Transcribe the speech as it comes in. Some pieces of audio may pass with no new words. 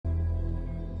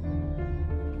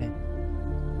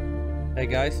Hey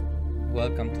guys,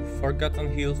 welcome to Forgotten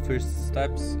Hill First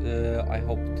Steps. I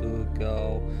hope to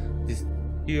go.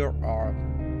 Here are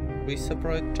 3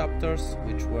 separate chapters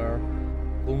which were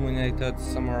culminated,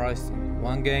 summarized in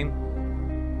one game.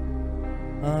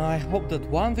 I hope that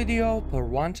one video per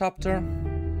one chapter,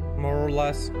 more or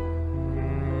less,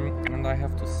 and I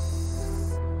have to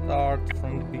start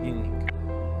from the beginning.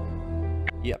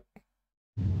 Yep.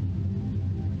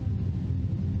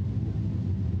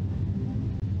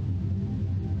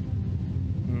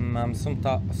 I'm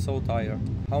so tired.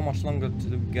 How much longer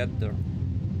till we get there?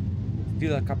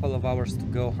 Still a couple of hours to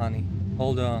go, honey.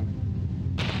 Hold on.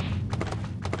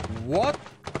 What?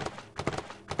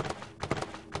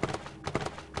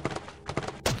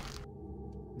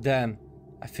 Damn,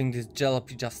 I think this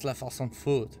jalopy just left us some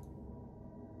food.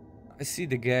 I see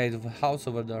the gate of a house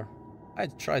over there.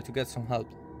 I'd try to get some help.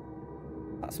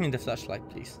 Pass me the flashlight,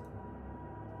 please.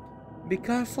 Be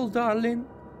careful, darling.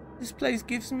 This place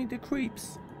gives me the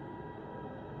creeps.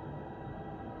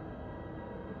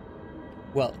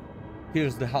 Well,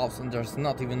 here's the house and there's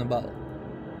not even a bell.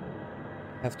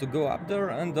 Have to go up there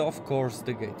and of course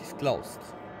the gate is closed.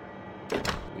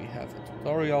 We have a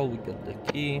tutorial, we got the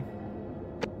key.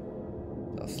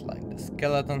 Just like the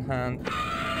skeleton hand.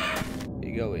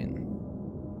 We go in.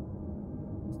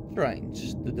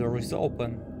 Strange, the door is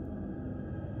open.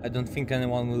 I don't think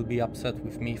anyone will be upset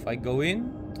with me if I go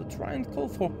in to try and call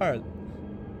for help.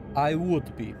 I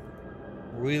would be.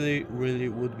 Really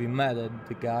would be mad at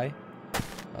the guy.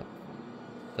 But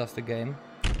just a game.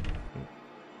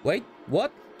 Wait,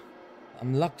 what?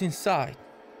 I'm locked inside.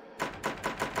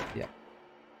 Yeah.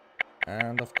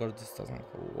 And of course this doesn't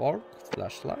work.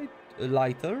 Flashlight,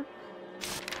 lighter.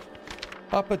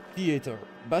 Puppet Theater,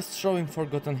 best show in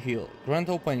Forgotten Hill. Grand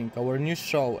opening, our new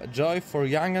show, a joy for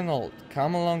young and old.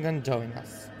 Come along and join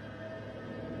us.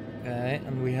 Okay,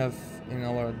 and we have in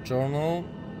our journal.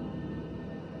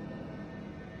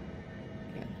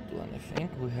 Can't do anything.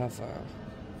 We have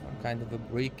some kind of a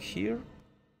brick here.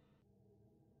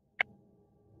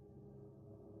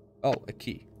 Oh, a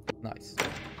key. Nice.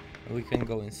 We can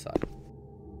go inside.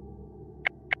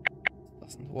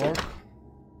 Doesn't work.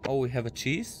 Oh, we have a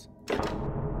cheese.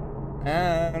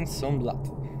 And some blood.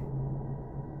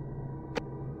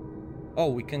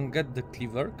 Oh, we can get the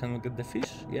cleaver. Can we get the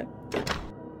fish? Yeah.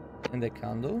 And the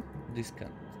candle. This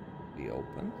can be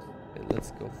opened. Okay,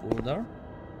 let's go further.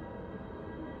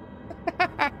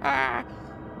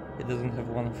 He doesn't have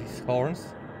one of his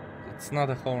horns. It's not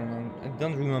a horn. I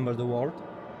don't remember the word.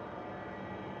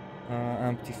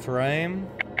 Empty frame.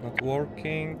 Not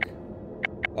working.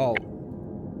 Oh.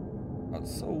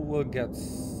 So we'll get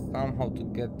somehow to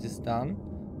get this done.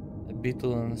 A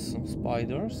beetle and some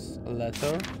spiders. A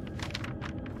letter.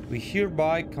 We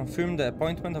hereby confirm the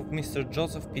appointment of Mr.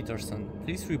 Joseph Peterson.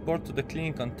 Please report to the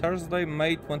clinic on Thursday,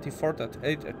 May 24th at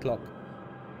 8 o'clock.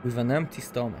 With an empty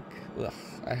stomach. Ugh,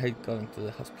 I hate going to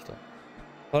the hospital.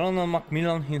 Colonel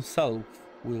Macmillan himself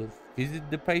will visit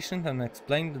the patient and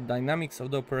explain the dynamics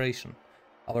of the operation.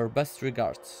 Our best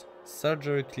regards.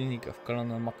 Surgery Clinic of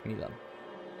Colonel Macmillan.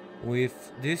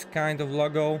 With this kind of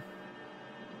logo,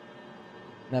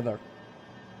 never.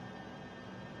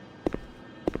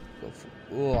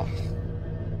 Ugh.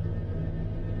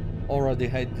 Already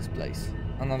hate this place.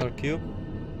 Another cube.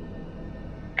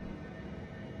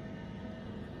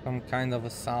 Some kind of a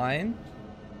sign.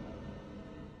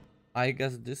 I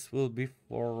guess this will be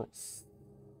for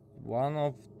one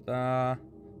of the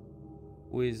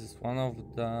quizzes, one of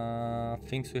the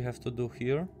things we have to do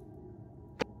here.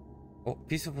 Oh,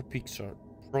 piece of a picture,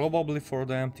 probably for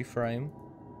the empty frame.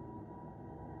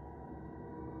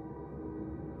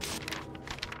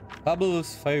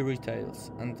 Fabulous fairy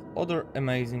tales and other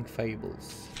amazing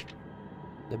fables.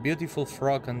 The beautiful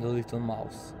frog and the little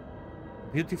mouse.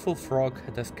 The beautiful frog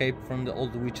had escaped from the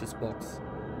old witch's box.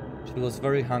 She was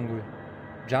very hungry.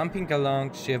 Jumping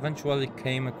along, she eventually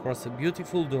came across a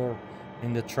beautiful door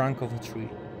in the trunk of a tree.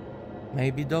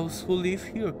 Maybe those who live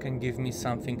here can give me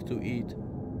something to eat,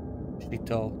 she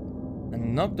thought,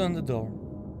 and knocked on the door.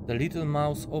 The little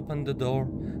mouse opened the door,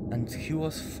 and he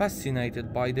was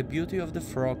fascinated by the beauty of the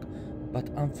frog, but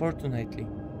unfortunately,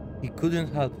 he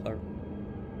couldn't help her.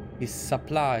 His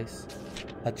supplies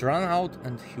had run out,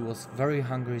 and he was very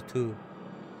hungry too.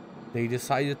 They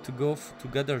decided to go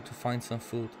together to find some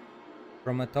food.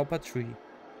 From atop a tree,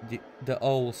 the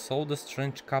owl saw the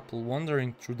strange couple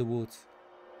wandering through the woods.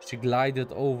 She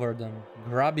glided over them,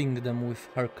 grabbing them with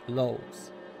her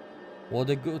claws. What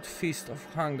a good feast of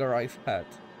hunger I've had,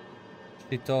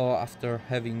 she thought after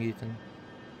having eaten.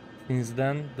 Since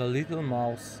then, the little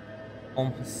mouse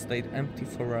home has stayed empty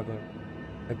forever.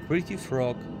 A pretty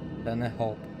frog, then a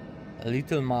hope. a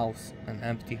little mouse, an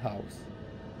empty house.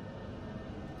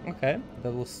 Okay,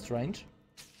 that was strange.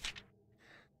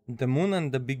 The moon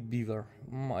and the big beaver.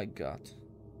 My god.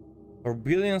 For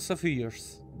billions of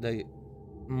years, the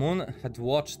moon had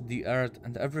watched the earth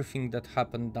and everything that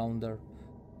happened down there.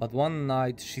 But one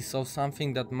night she saw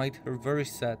something that made her very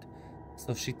sad,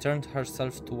 so she turned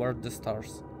herself toward the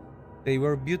stars. They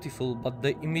were beautiful, but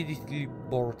they immediately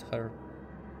bored her.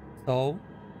 So,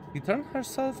 she turned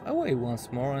herself away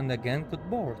once more and again got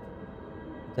bored.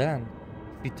 Then,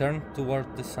 she turned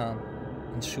toward the sun,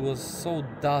 and she was so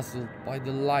dazzled by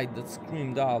the light that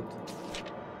screamed out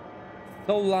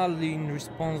so loudly in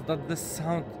response that the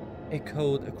sound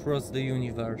echoed across the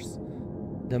universe.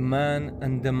 The man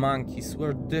and the monkeys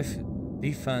were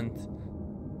deafened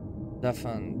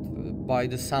by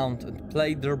the sound and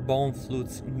played their bone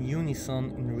flutes in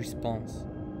unison in response.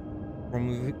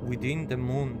 From within the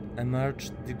moon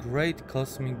emerged the great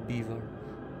cosmic beaver,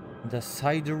 the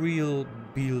sidereal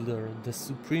builder, the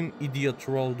supreme idiot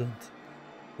rodent,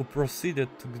 who proceeded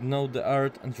to gnaw the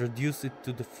earth and reduce it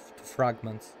to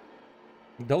fragments.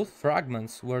 Those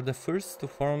fragments were the first to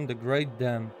form the great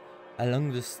dam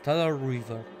along the stellar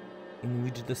river, in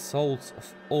which the souls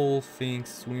of all things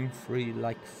swim free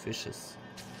like fishes.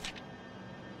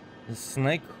 The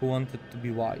snake who wanted to be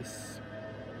wise.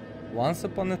 Once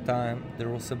upon a time, there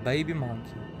was a baby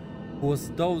monkey who was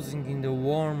dozing in the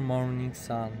warm morning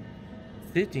sun,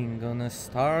 sitting on a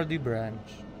sturdy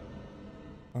branch.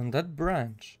 On that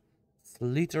branch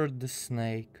slithered the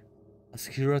snake as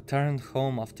he returned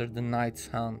home after the night's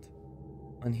hunt.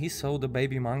 When he saw the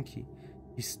baby monkey,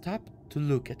 he stopped to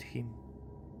look at him.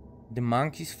 The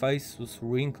monkey's face was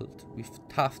wrinkled with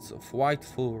tufts of white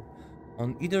fur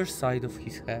on either side of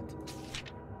his head,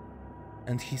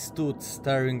 and he stood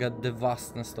staring at the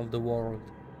vastness of the world.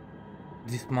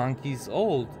 This monkey is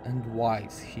old and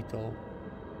wise, he thought.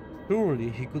 Surely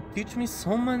he could teach me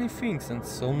so many things and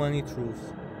so many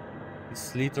truths. He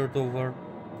slithered over.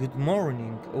 Good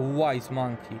morning, O wise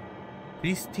monkey.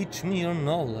 Please teach me your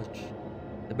knowledge.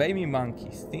 The baby monkey,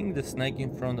 seeing the snake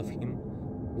in front of him,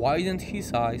 widened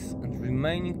his eyes and,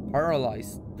 remaining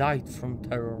paralyzed, died from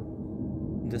terror.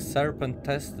 The serpent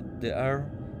tested the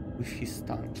air with his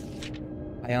tongue.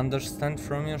 I understand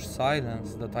from your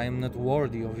silence that I am not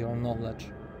worthy of your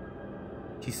knowledge.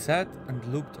 He sat and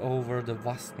looked over the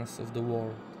vastness of the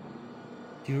world.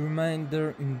 He remained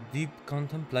there in deep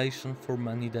contemplation for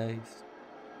many days.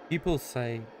 People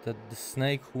say that the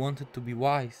snake who wanted to be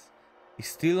wise is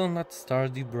still on that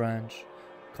sturdy branch,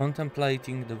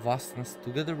 contemplating the vastness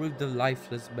together with the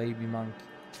lifeless baby monkey.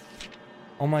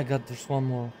 Oh my god, there's one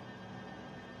more.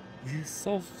 This is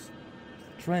so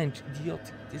strange,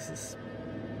 idiotic. This is...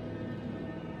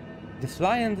 The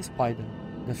fly and the spider.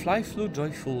 The fly flew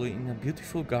joyfully in a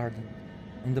beautiful garden.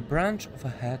 On the branch of a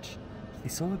hedge, he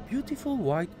saw a beautiful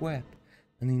white web,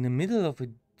 and in the middle of it,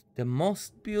 the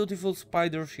most beautiful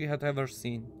spider she had ever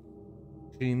seen.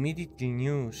 She immediately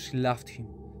knew she loved him.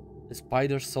 The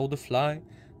spider saw the fly,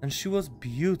 and she was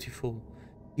beautiful.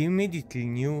 He immediately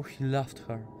knew he loved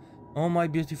her. "Oh, my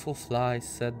beautiful fly,"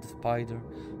 said the spider,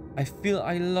 "I feel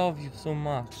I love you so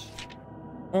much."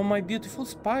 "Oh, my beautiful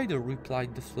spider,"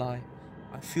 replied the fly,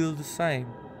 "I feel the same.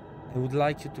 I would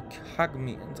like you to hug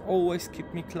me and always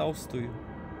keep me close to you."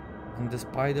 And the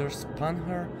spider spun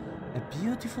her a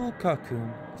beautiful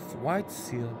cocoon of white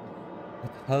silk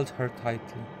that held her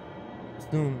tightly.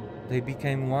 Soon they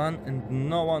became one, and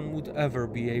no one would ever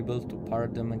be able to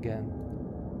part them again.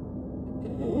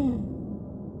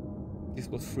 This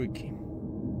was freaky.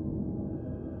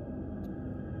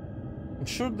 I'm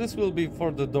sure this will be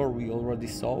for the door we already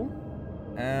saw.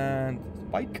 And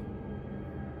Spike,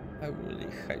 I really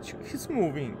hate you. He's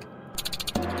moving.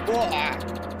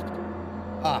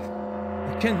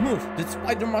 I can't move. That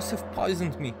spider must have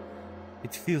poisoned me.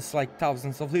 It feels like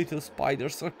thousands of little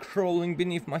spiders are crawling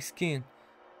beneath my skin.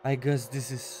 I guess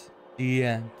this is the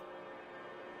end.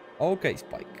 Okay,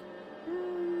 Spike.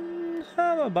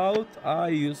 How about I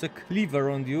use a cleaver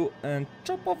on you and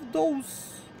chop off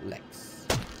those legs?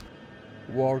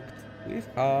 Worked with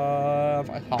a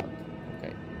heart.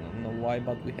 Okay, don't know why,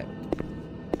 but we have it.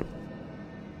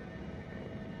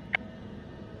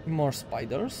 More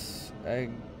spiders.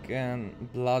 Again,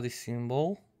 bloody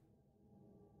symbol.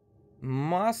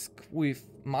 Masks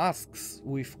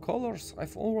with colors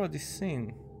I've already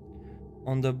seen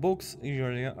on the books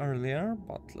earlier,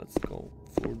 but let's go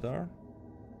further.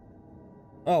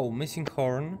 Oh, missing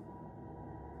horn.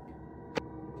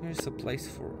 Here's a place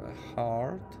for a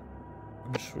heart.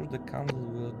 I'm sure the candle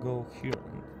will go here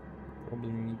and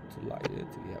probably need to light it.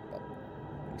 Yeah, but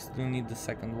we still need the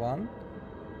second one.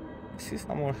 I see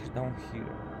some more down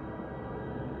here.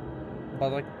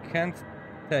 but I can't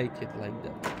take it like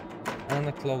that. And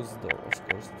a closed door, of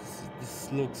course.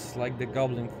 This looks like the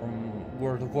goblin from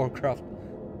World of Warcraft.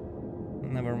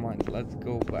 Never mind, let's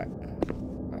go back.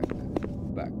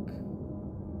 Back.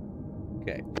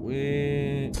 Okay,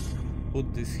 we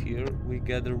put this here, we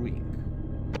get a ring.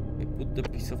 We put the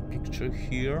piece of picture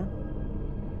here.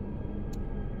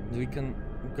 We can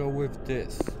go with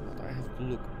this, but I have to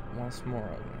look once more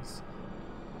at this.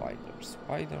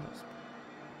 Spiders.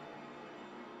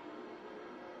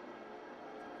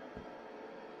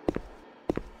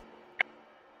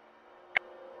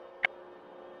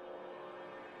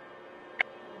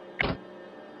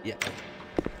 Yeah.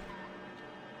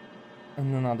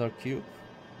 And another cube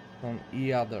from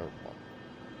the other one.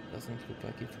 Doesn't look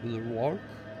like it will work.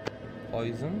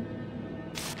 Poison.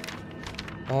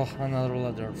 Oh, another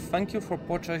ladder. Thank you for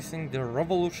purchasing the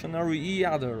revolutionary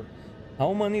E-adder.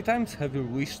 How many times have you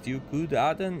wished you could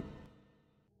add an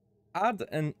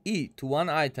E to one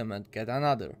item and get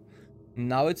another?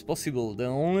 Now it's possible. The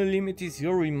only limit is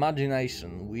your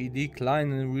imagination. We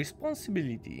decline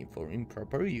responsibility for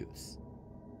improper use.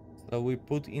 So we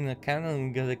put in a can and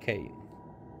we get a cane.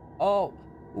 Oh,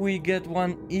 we get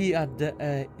one E at the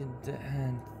end.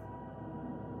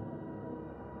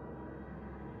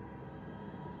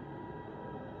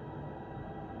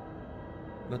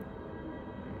 But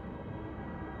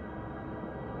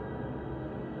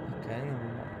okay, never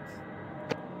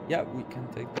mind. Yeah, we can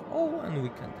take. Oh, and we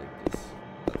can take this.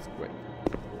 That's great.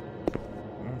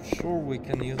 I'm sure we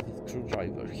can use the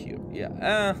screwdriver here.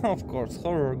 Yeah, of course,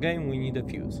 horror game. We need a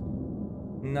fuse.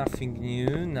 Nothing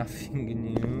new.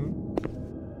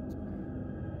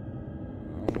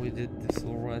 We did this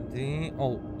already.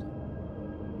 Oh,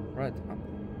 red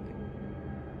apple.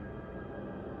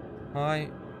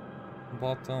 High,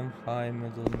 bottom, high,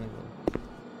 middle.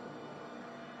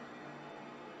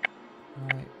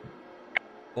 High,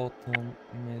 bottom,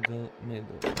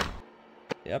 middle.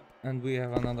 Yep, and we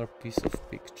have another piece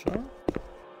of picture.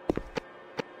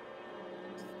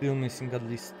 Still missing at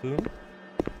least two.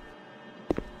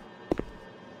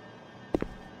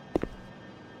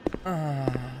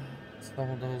 So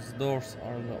those doors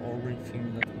are the only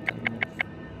thing that we can move.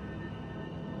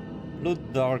 Blue,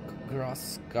 dark,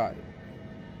 grass, sky.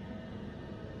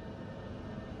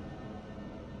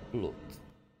 Blood.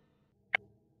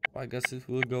 I guess it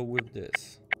will go with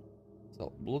this.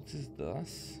 So blood is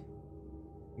this.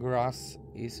 Grass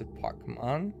is a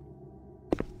Pac-Man.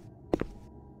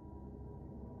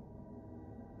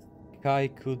 Sky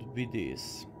could be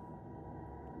this.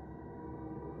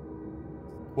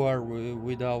 Square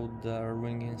without the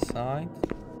ring inside.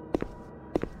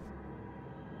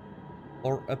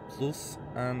 Or a plus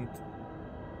and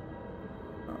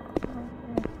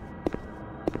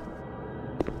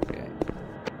okay.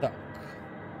 Dark.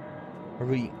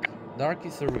 Ring. Dark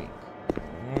is a ring.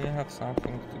 We have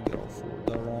something to go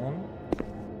further on.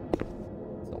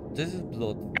 So this is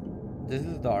blood. This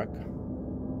is dark.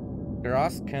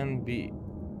 Grass can be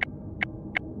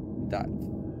that.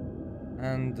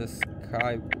 And the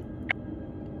sky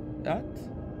that?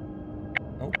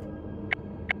 Nope.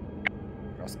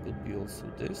 Grass could be also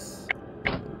this.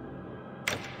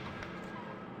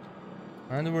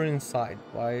 And we're inside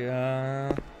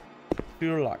by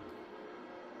pure luck.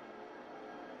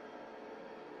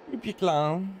 Creepy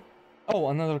clown. Oh,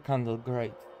 another candle,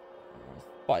 great.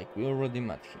 Spike, we already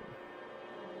met him.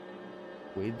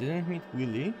 We didn't meet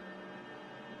Willy.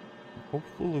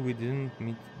 Hopefully we didn't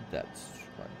meet that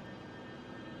strike.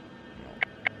 No,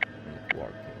 not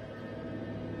working.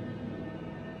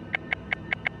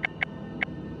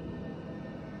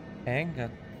 I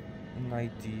got an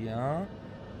idea.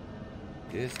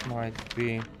 This might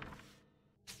be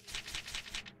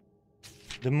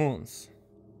the moons.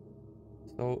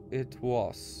 So it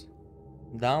was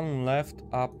down, left,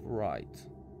 up, right.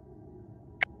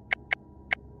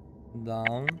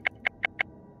 Down,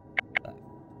 left,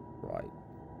 right,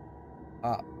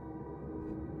 up.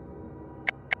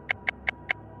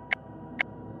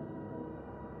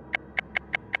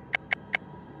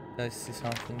 Did I see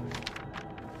something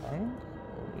wrong?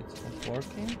 Or it's not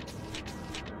working?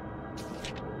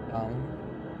 Down,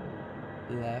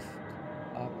 left,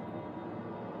 up.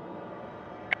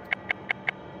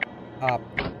 Up,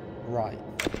 right.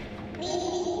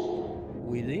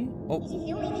 Willy? Oh.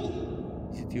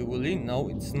 Is it you, Willy? No,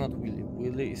 it's not Willy.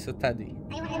 Willy is a teddy.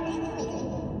 I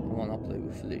wanna play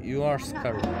with Willy. You are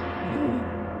scary.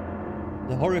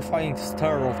 The horrifying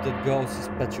stare of that ghost is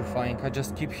petrifying. I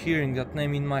just keep hearing that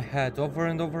name in my head over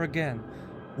and over again.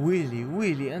 Willy,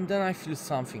 Willy, and then I feel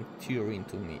something tear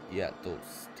into me. Yeah,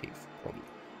 those teeth, probably.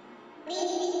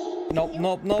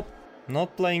 Nope.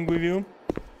 Not playing with you.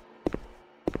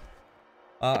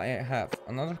 I have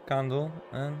another candle,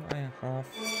 and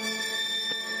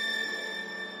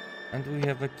we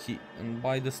have a key. And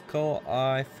by the skull,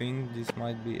 I think this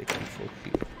might be a key for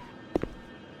here.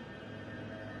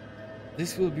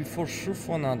 This will be for sure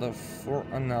for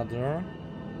another.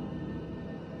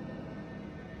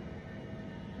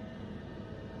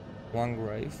 One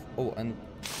grave. Oh, and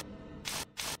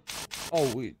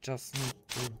we just need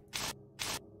to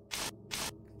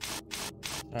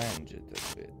change it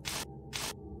a bit.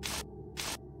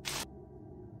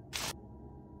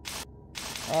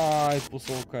 It was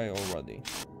okay already.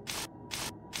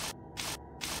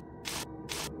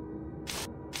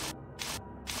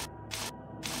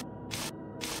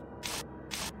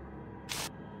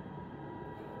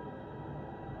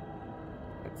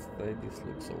 Let's say this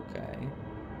looks okay.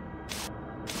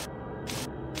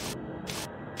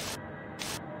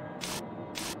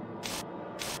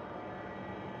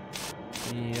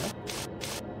 Yep.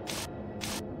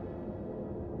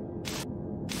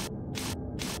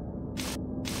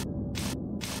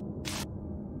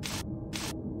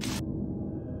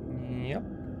 Yep.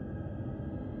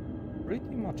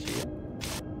 Pretty much, yeah.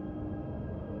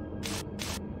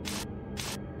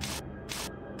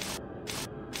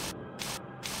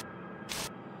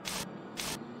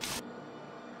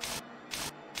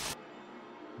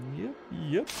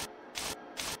 Yep.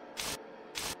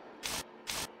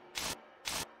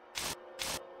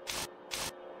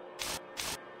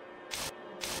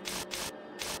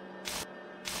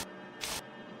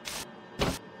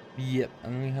 Yep,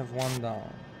 and we have one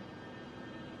down.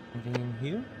 Anything in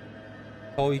here?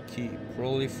 Toy key,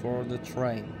 probably for the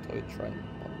train, toy train.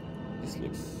 But this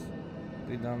looks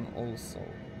pretty done also.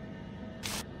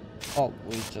 Oh,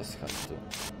 we just have to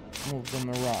move them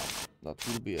around. That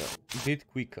will be a bit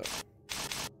quicker.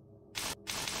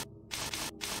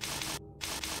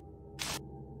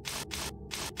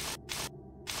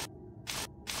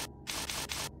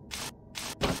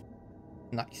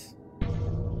 Nice.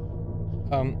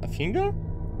 A finger?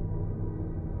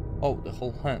 Oh, the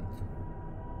whole hand.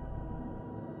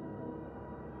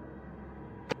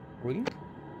 Ring?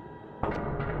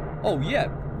 Oh yeah,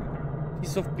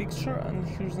 piece of picture and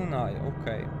here's an eye.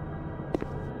 Okay.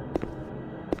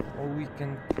 Or we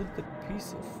can put the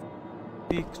piece of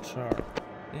picture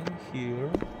in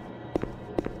here.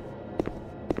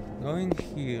 Go in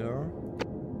here.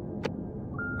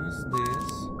 What's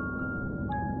this?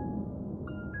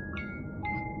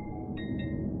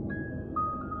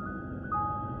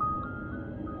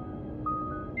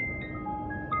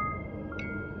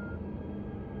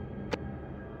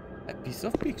 A piece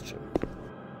of picture.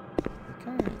 We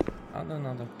can add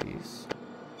another piece.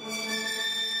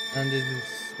 And this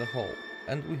is the whole.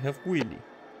 And we have Willy.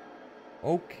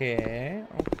 Okay,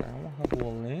 we'll have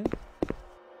Willy.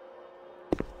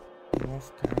 More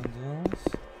candles.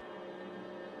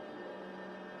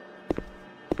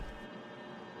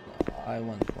 No, I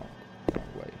went wrong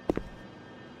way.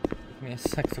 Give me a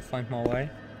sec to find my way.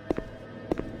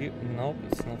 Here, nope,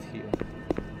 it's not here.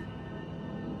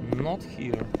 Not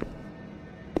here.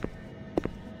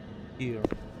 Here.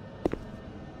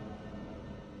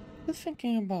 I'm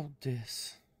thinking about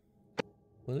this.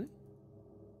 Really?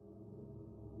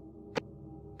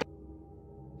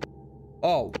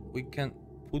 Oh, we can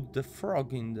put the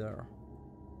frog in there.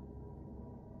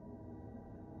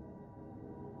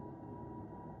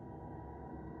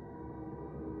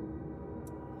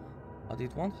 But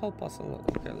it won't help us a lot.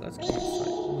 Okay, let's go inside.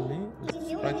 Willy,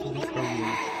 let's try to destroy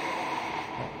Willy.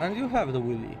 Oh, and you have the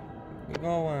Willy. We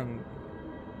go and...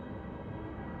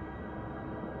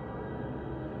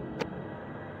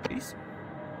 Peace.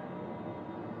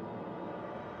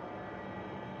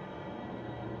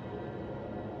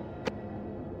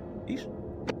 Fish?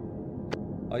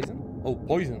 Poison? Oh,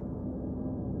 poison.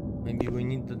 Maybe we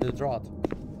need the drought.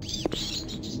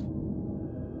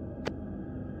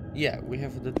 Yeah, we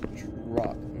have the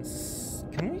drought.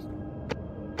 Can we?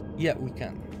 Yeah, we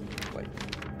can. Wait.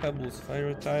 Pebbles,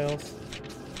 fairy tiles.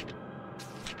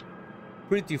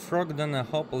 Pretty frog, then a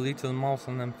hop, a little mouse,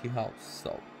 an empty house.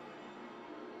 So.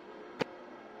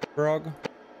 Frog.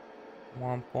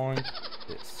 1 point.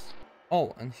 This.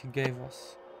 Oh, and he gave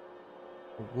us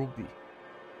a ruby.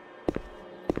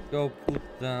 Go put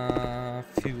the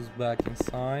fuse back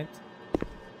inside.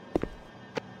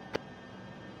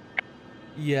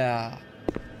 Yeah,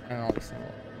 I know it's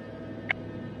not.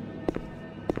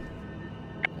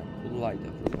 Can put light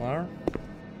everywhere.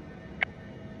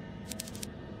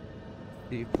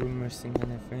 See if we're missing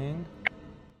anything.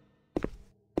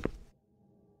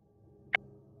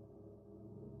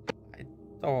 I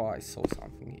thought I saw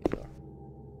something here.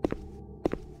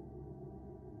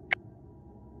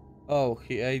 Oh,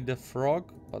 he ate the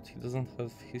frog, but he doesn't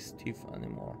have his teeth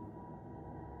anymore.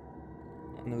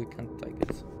 And we can't take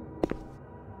it.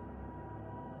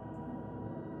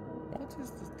 What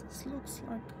is this? This looks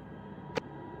like...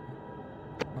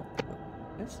 No,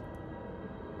 yes?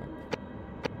 No.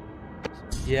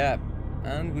 Yeah,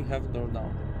 and we have door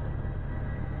down.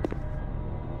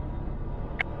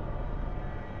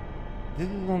 This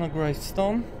is on a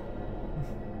gravestone.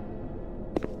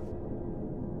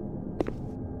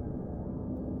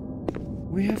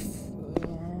 We have...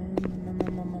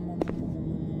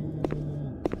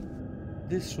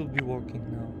 this should be working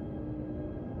now.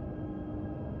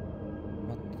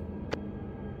 What?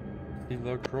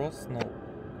 Silver cross? No.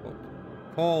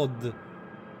 Code.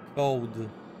 Code.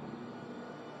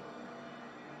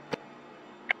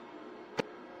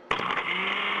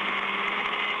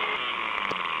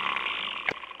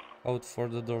 Code for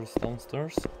the doors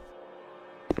downstairs.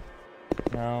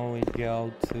 Now we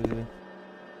go to...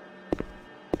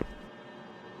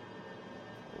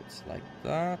 it's like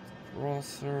that.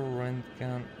 Crosser,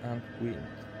 Rentgen, and Wind.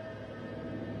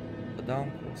 The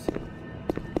down crosser.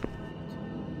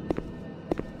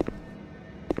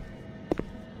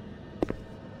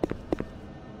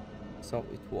 So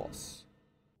it was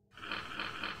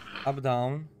up,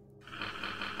 down,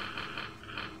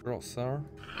 crosser,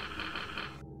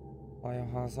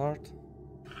 biohazard,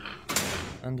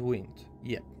 and wind.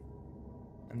 Yep.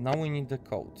 And now we need the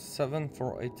code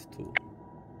 7482.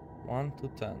 1 to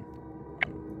 10. 1,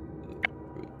 2,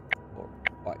 3, 4,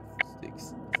 5,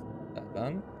 6,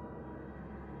 7.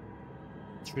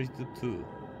 3 to 2.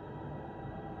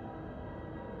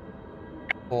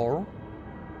 4.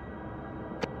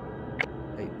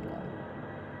 8, 9.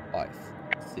 5,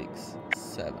 6,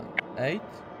 7, 8.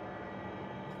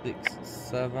 6,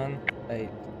 7, 8,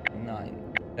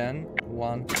 9, 10,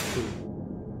 1, 2.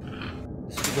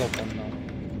 This should open now.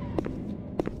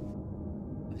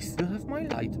 I still have my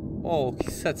light. Oh, he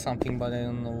said something, but I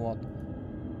don't know what.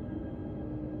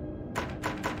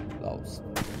 Closed.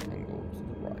 And go to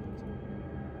the right.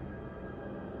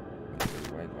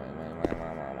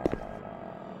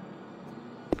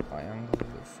 Triangle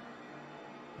with...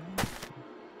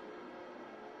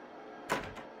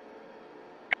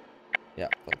 yeah,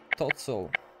 thought so.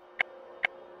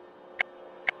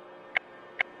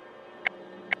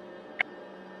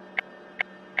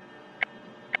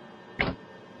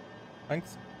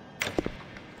 Thanks.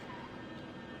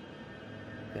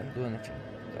 Can't do anything.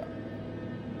 Yeah.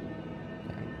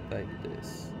 Can take this.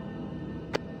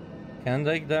 Can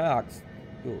take the axe.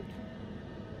 Good.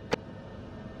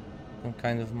 Some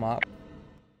kind of map.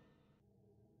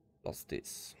 Plus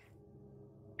this.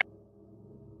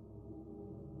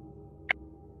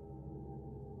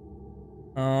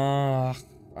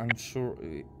 I'm sure.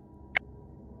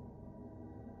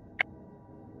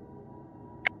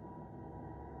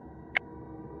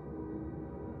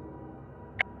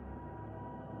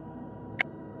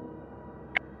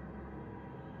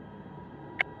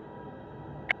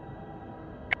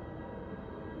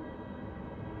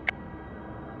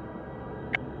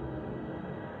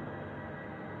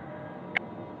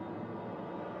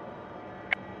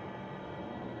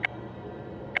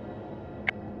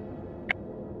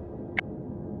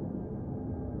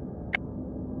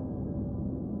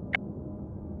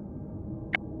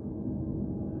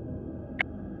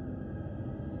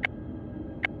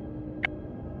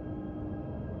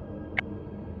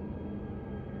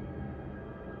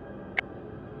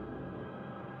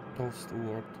 Those two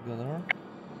work together.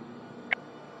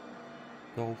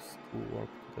 Those two work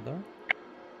together.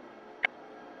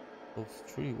 Those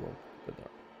three work together.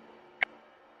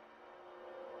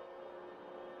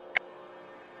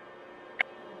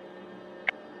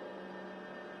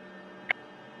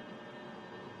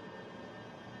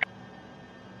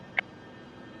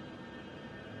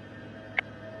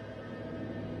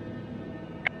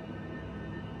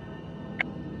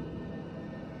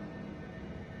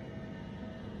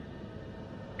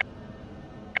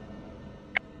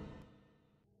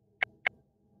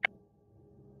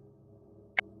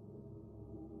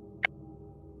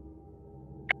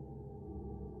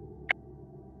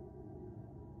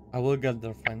 I will get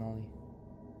there finally.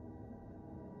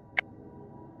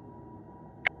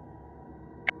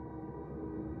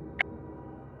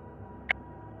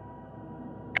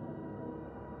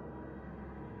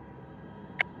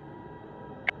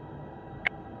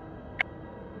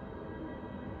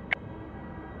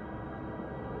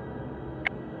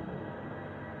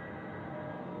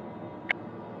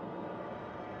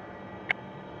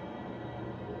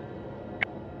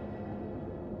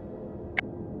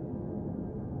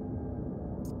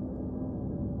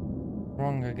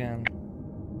 Wrong again.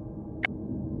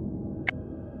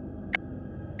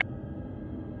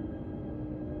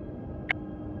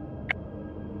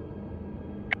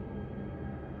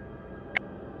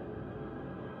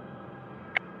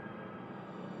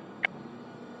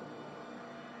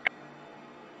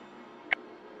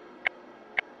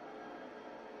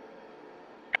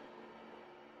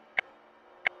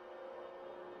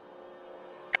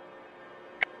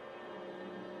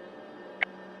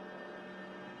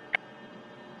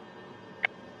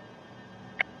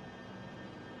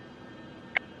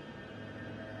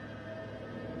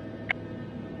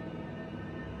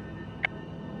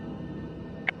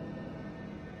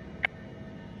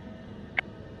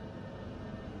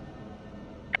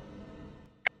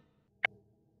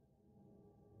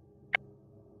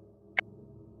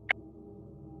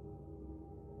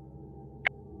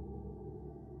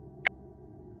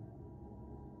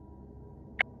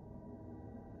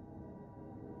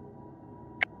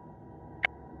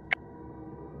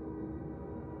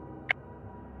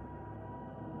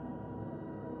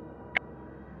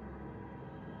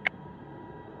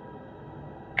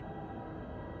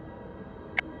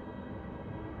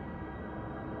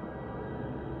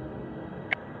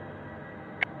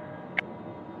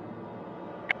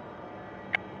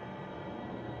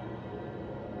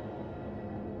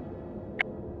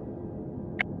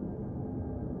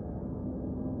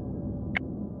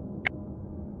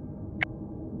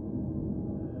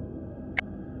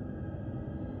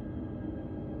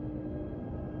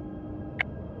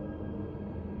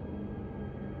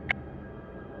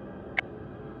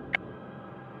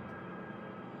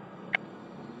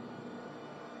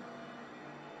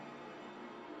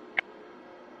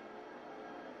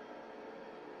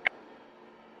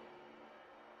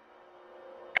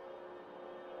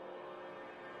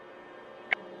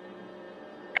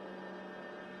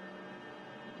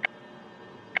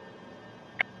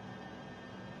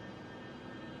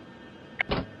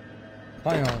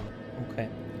 Finally, okay.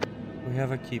 We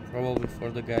have a key, probably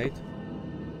for the gate.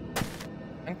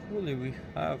 Thankfully, we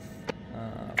have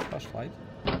a flashlight.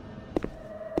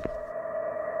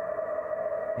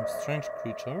 Some strange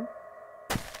creature.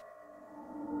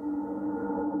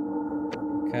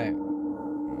 Okay,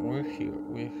 we're here.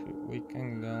 We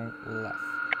can go left.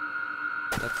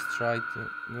 Let's try to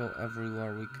go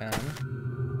everywhere we can.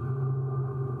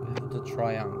 We have the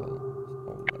triangle,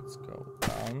 so let's go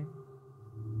down.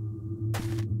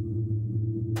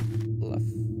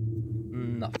 Left.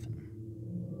 Nothing.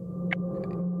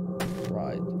 Okay.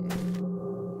 Right.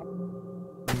 Up.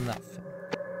 Nothing.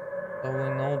 So we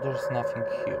know there's nothing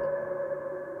here.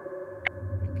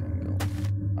 We can go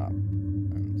up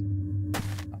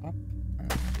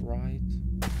and right.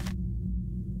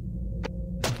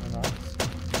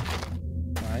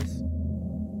 Nice.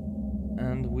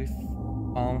 And we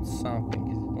found something.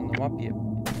 Is it on the map? Yep.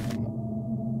 It's on the map.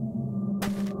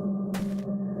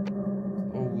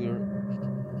 So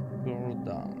we're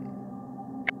done.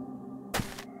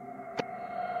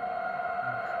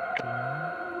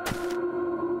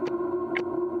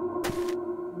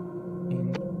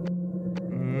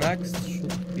 Next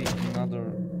should be another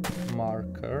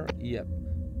marker. Yep.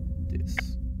 This.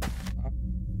 Up.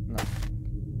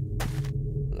 Nothing.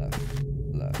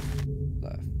 Left.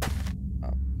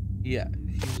 Up. Yeah.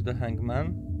 Here's the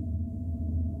hangman.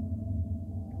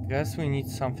 Guess we need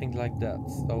something like that.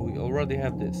 So we already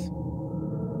have this.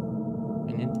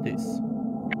 We need this.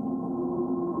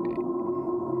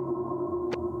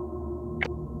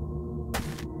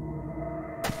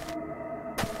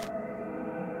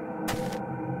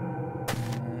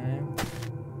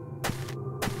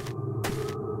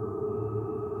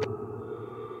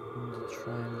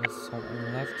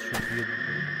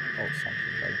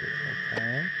 Something like that.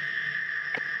 Okay.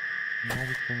 Now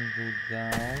we can go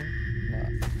down,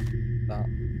 left, down.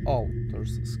 Oh,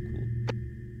 there's a school.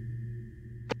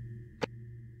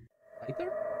 Later?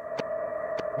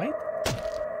 Right?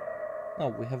 No,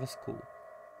 we have a school.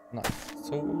 Nice.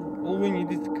 So all we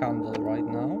need is a candle right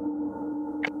now.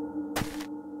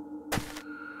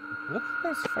 What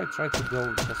happens if I try to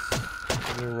go just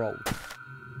to the road?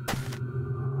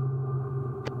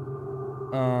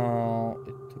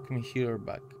 It took me here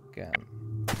back again.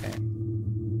 Okay.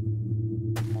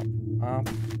 Up,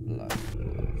 left.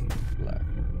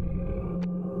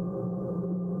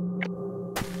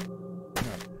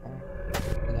 No, up,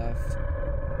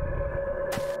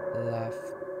 left,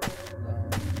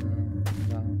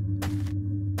 down.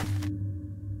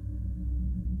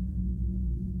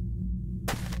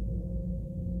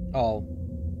 Oh.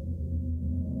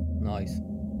 Nice.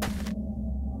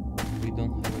 We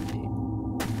don't have a key.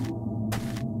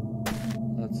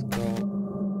 Let's go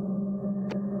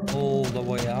all the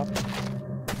way up.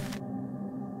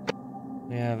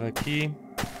 We have a key.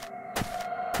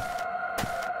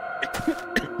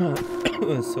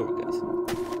 Sorry guys.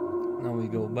 Now we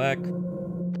go back.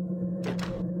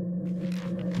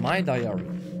 My diary.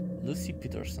 Lucy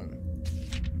Peterson.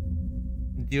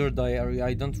 Dear diary,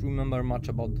 I don't remember much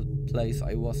about the place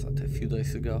I was at a few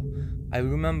days ago. I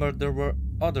remember there were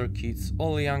other kids,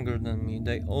 all younger than me.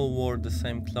 They all wore the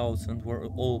same clothes and were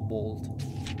all bald.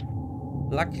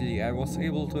 Luckily, I was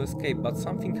able to escape, but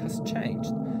something has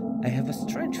changed. I have a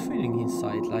strange feeling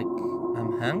inside, like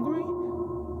I'm hungry?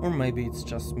 Or maybe it's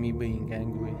just me being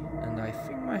angry, and I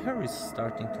think my hair is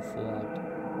starting to fall out.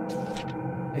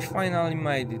 I finally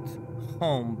made it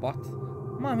home, but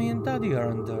Mommy and Daddy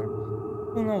aren't there.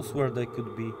 Who knows where they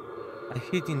could be? I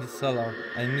hid in the cellar.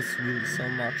 I miss Willy so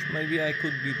much. Maybe I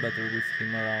could be better with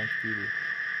him around Willy.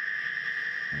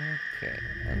 Okay,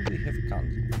 and we have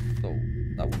candles. So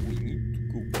now we need to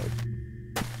go back.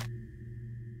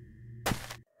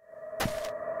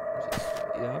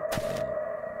 Yep.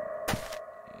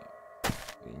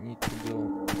 We need to go.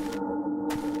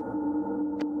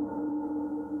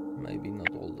 Maybe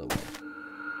not all the way.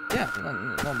 Yeah, no,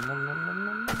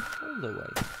 all the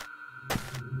way.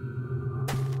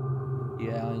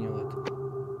 Yeah, I knew it.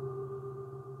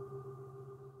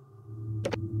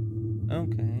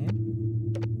 Okay.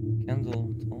 Candle on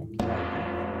top.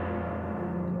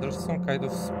 There's some kind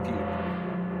of spear.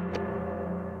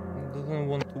 It doesn't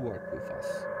want to work with us.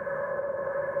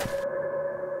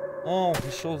 Oh, he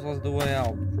shows us the way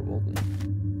out, probably.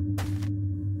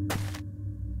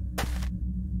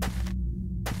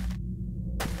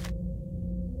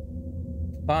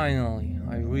 Finally,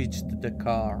 I reached the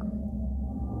car.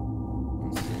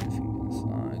 Don't see anything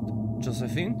inside.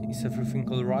 Josephine, is everything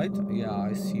alright? Yeah,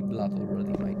 I see blood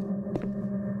already, mate.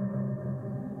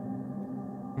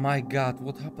 My god,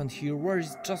 what happened here? Where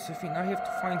is Josephine? I have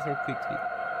to find her quickly.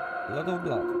 A lot of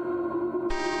blood.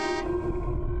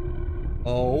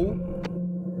 Oh,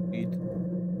 it.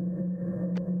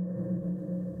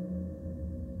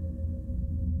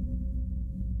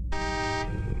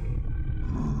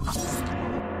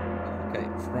 Okay,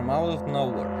 from out of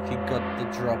nowhere, he got the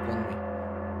drop on me.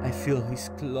 I feel his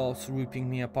claws ripping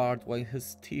me apart while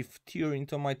his teeth tear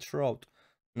into my throat.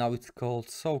 Now it's cold,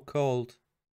 so cold.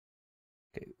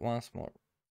 Okay, once more.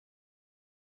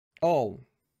 Oh.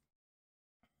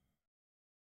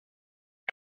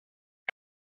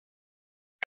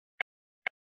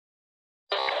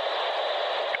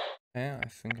 Yeah, I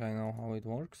think I know how it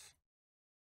works.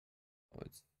 So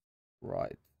it's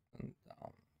right and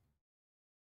down.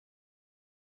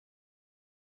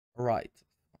 Right.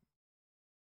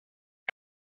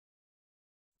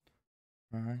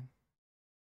 Right.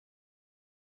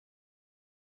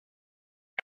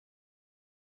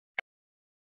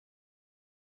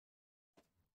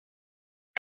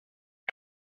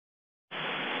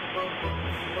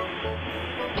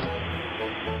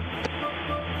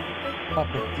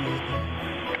 Puppet teeth.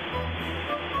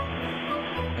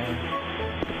 Okay.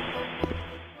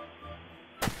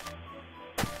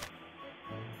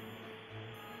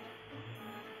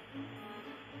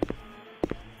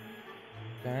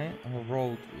 Okay, a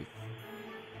road with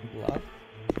blood.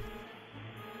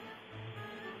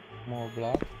 More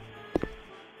blood.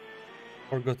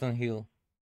 Forgotten Hill.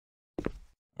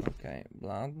 Okay,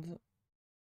 blood.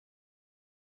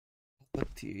 Puppet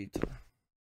theater.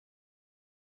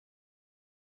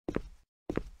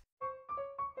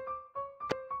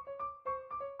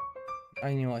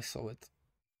 I knew I saw it.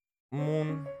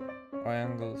 Moon.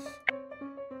 Triangles.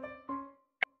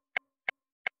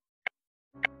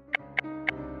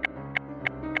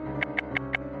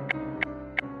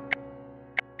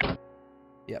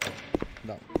 Yep,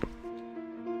 done.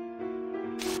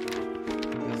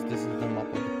 I guess this is the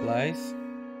map of the place.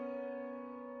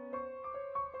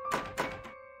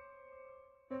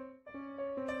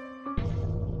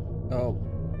 Oh.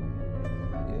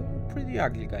 You're a pretty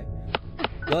ugly guy.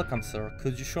 Welcome, sir.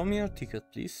 Could you show me your ticket,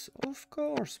 please? Of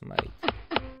course, mate.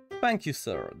 Thank you,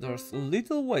 sir. There's a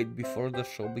little wait before the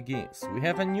show begins. We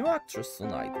have a new actress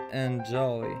tonight.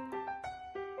 Enjoy.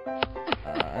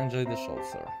 Enjoy the show,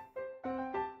 sir.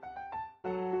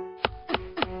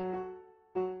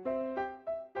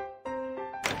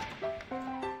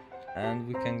 And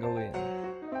we can go in.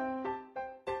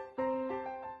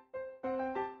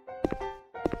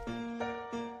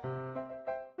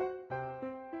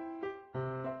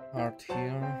 Art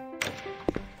here.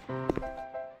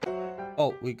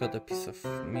 Oh, we got a piece of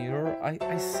mirror.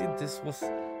 I see this was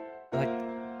like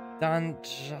done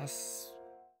just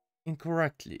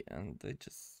incorrectly, and they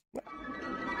just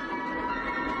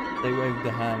they waved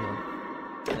the hand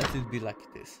and let it be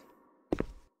like this.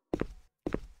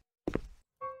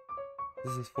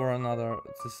 This is another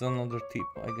tip,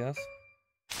 I guess.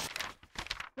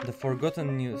 The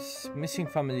forgotten news. Missing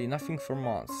family, nothing for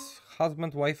months.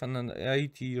 Husband, wife and an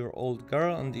 80-year-old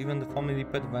girl and even the family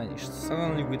pet vanished,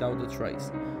 suddenly without a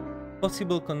trace.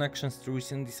 Possible connections to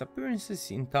recent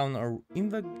disappearances in town are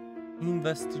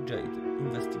investigated.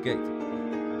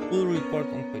 Full report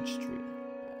on page 3.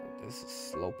 This is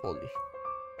slow poly.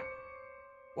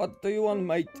 What do you want,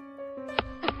 mate?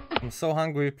 I'm so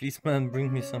hungry, please man,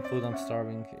 bring me some food, I'm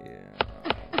starving.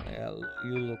 Yeah,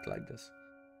 you look like this.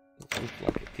 It looks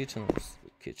like a kitchen or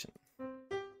kitchen.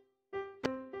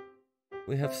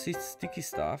 We have sticky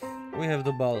stuff. We have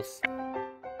the balls.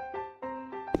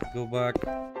 Go back.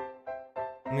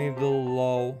 Middle,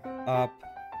 low, up.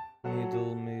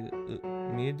 Middle,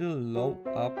 low,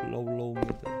 up, low, low,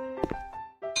 middle.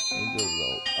 Middle,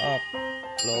 low, up,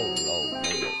 low,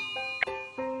 middle.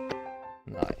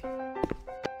 Nine.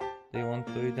 Do you want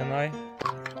to eat an eye?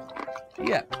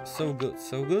 Yeah, so good,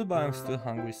 but I'm still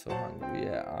hungry, so hungry.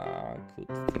 Yeah, I could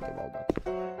think about that.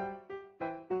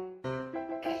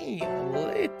 Hey, you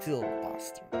little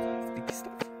bastard. Sticky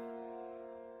stuff.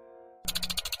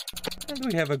 And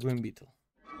we have a green beetle.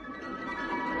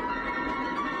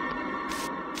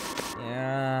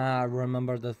 Yeah, I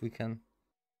remember that we can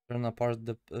turn apart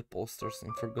the posters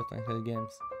in Forgotten Hill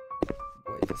games.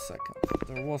 Wait a second,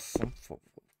 there was some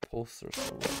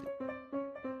posters already.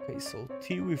 Okay, so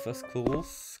T with a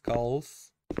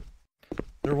skulls.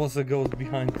 There was a ghost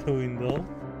behind the window.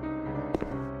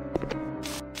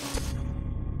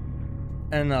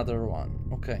 Another one.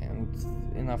 Okay, and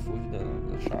enough with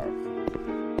the shark.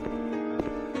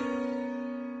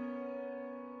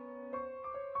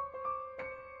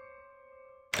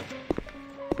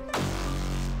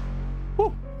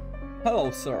 Whew.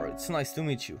 Hello, sir. It's nice to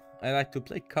meet you. I like to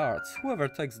play cards. Whoever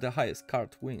takes the highest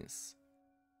card wins.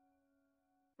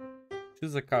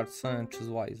 Choose a card, son, and choose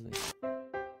wisely.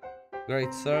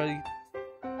 Great, sir.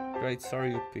 Great, sir,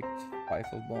 you picked 5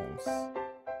 of bones.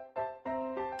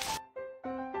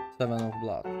 7 of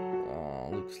blood. Oh,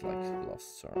 looks like you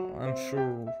lost, sir. I'm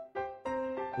sure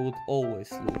I would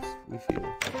always lose with you.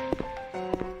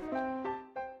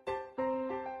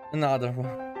 Another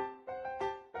one.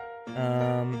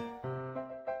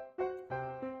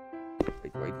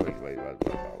 Wait.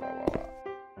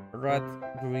 Red,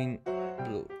 green,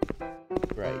 blue,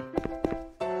 gray.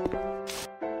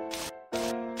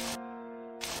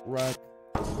 Red,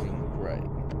 green, gray.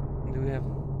 Do we have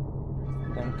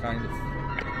some kind of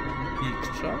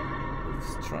picture?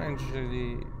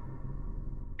 Strangely,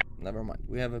 never mind.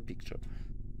 We have a picture.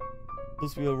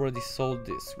 Plus, we already sold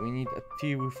this. We need a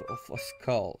teeth of a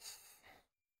skull.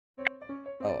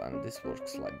 Oh, and this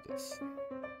works like this.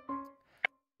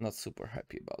 Not super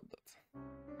happy about that.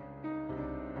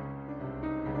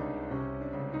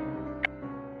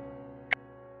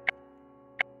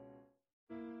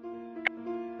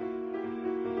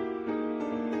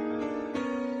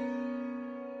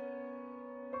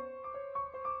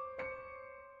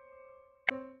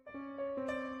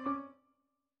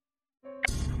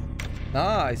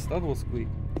 Nice, that was quick.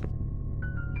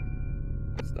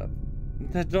 What's that?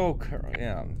 The Joker,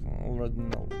 yeah, already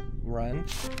know.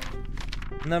 Wrench.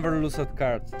 Never lose at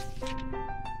cards.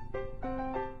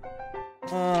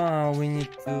 Ah, we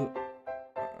need to...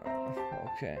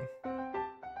 okay.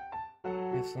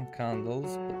 We have some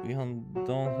candles, but we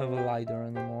don't have a lighter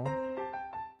anymore.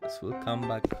 This will come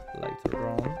back later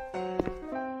on.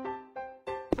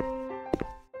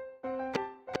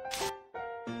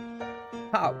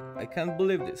 How? I can't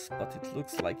believe this, but it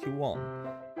looks like you won.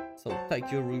 So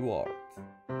take your reward.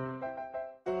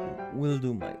 Will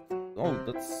do, mate. Oh,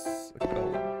 that's a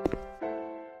code.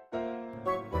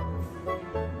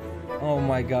 Oh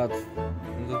my god.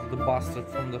 That's the bastard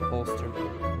from the poster.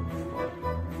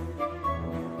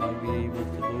 I'll be able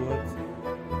to do it.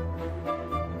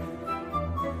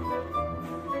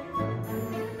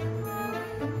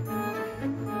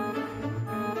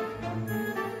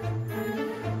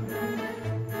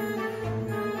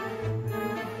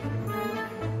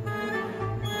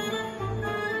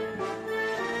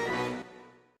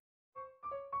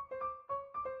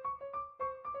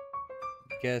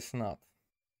 Guess not.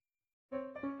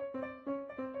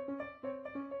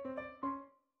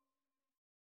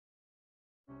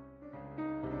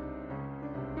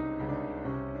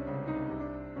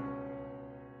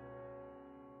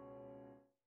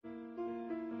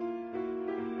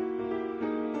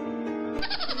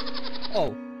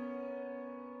 Oh,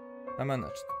 I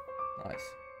managed.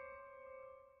 Nice.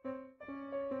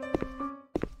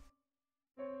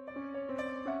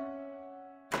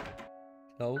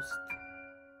 Closed.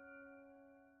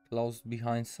 Closed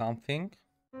behind something.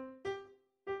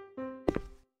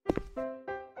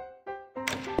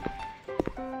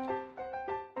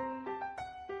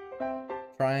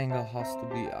 Triangle has to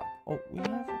be up. Oh, we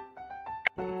have...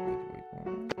 Wait.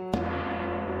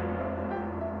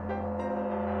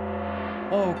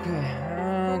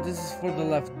 Okay, this is for the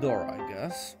left door, I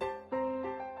guess.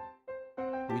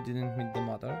 We didn't meet the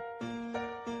mother.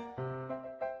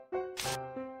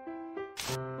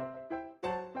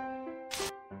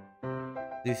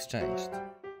 This changed.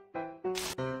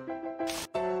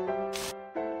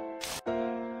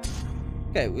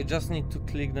 Okay, we just need to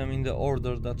click them in the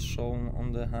order that's shown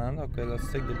on the hand. Okay,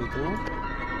 let's take the beetle.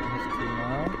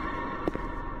 Now.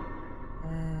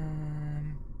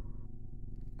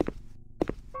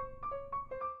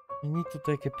 I need to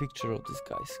take a picture of these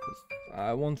guys because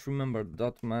I won't remember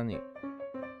that many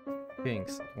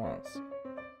things at once.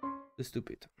 It's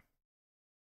stupid.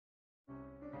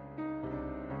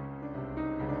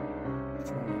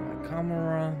 My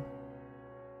camera.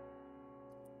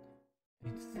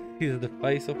 Here's the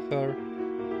face of her.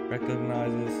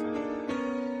 Recognizes.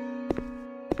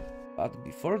 But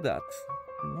before that,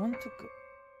 I want to go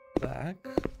back.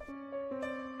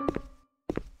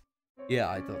 Yeah,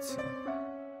 I thought so.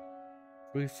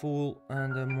 3 full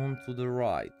and a moon to the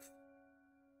right.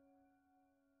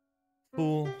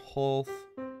 Full, half.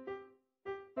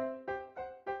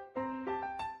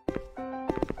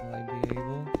 Will I be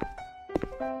able?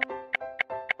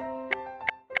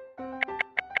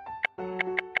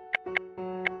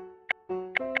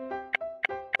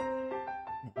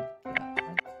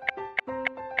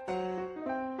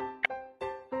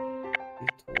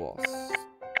 It was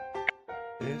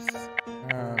this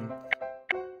and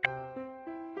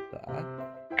that,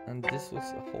 and this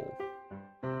was a hole.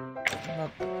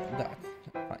 Not that.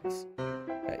 Thanks.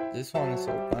 Okay, this one is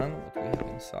open. What we have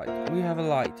inside? We have a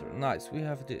lighter. Nice. We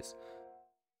have this.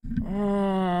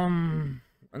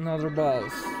 Another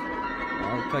boss.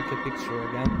 I'll take a picture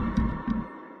again,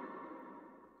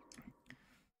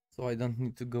 so I don't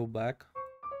need to go back.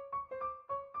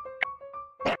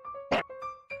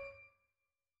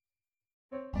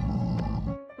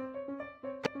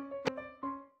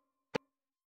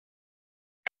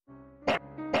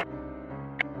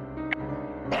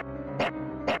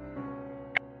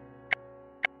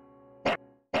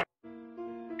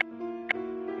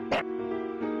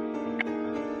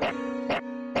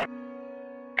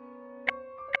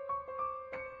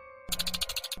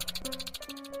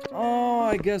 Oh,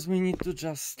 I guess we need to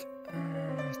just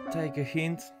take a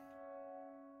hint.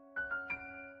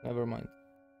 Never mind.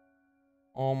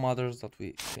 All matters that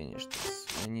we finished this.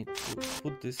 We need to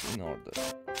put this in order.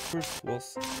 First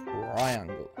was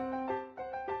triangle.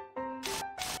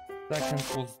 Second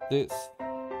was this.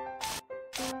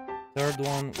 Third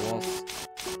one was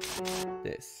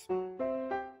this.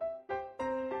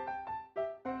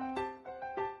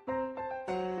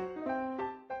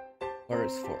 Where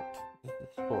is fourth? This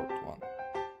is fourth one.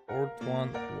 Fourth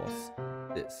one was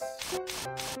this.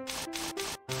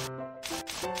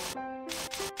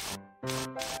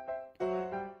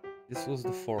 This was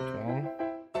the fourth one.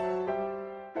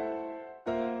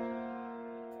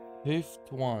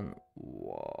 Fifth one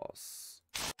was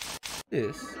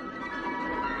this.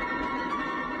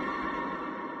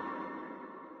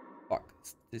 Fuck,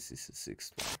 this is the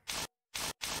sixth one.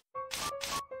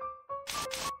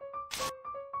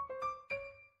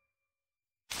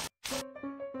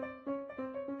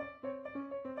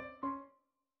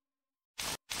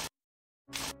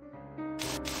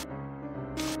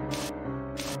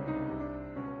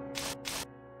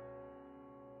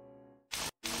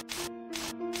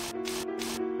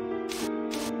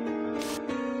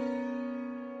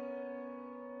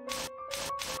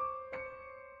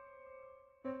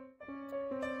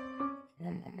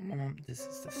 This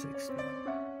is the sixth one.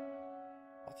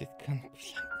 But it can't be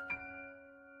like that.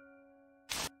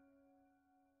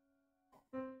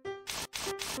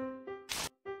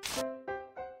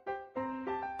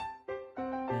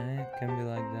 It can be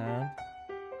like that.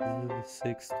 This is the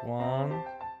sixth one.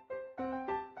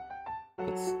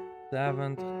 The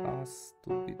seventh has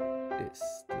to be this.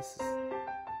 This is...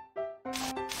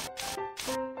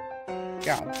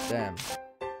 God damn.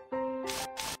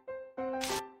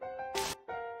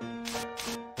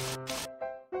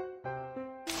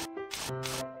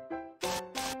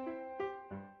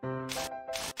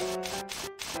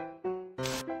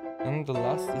 And the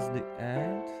last is the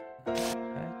end.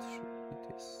 That should be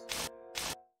this.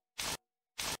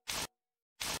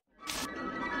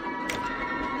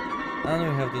 And we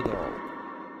have the door.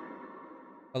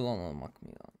 Alona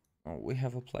Macmillan. Oh, we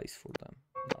have a place for them.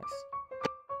 Nice.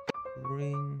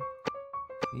 Green.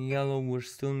 Yellow, we're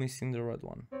still missing the red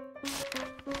one.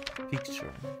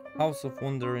 Picture. House of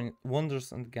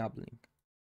Wonders and Gambling.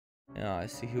 Yeah, I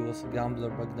see he was a gambler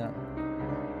back then.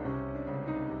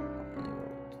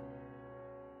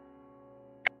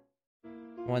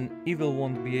 When evil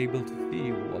won't be able to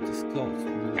feel what is close,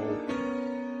 we will open.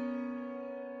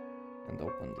 And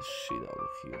open the shit out of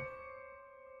you.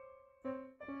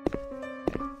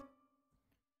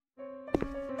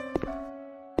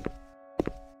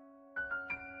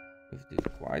 We've did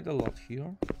quite a lot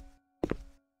here.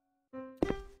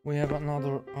 We have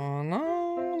another one.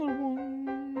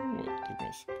 Wait, give me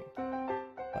a second.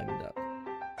 Like that.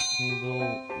 Middle,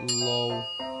 low,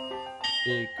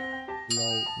 big,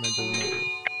 low, middle.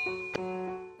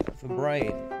 Have a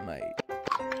brain, mate.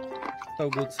 So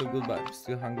good, but I'm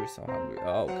still hungry, so hungry.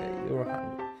 Oh, okay, you're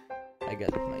hungry. I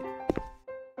get it, mate.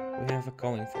 We have a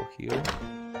coin for here.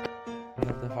 We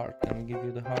have the heart. Can we give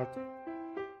you the heart?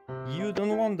 You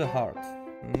don't want the heart.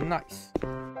 Nice.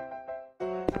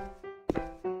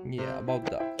 Yeah, about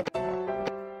that.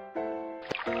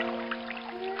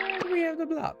 And we have the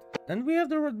blood. And we have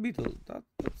the red beetle.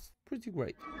 That's pretty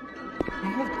great. We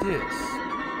have this.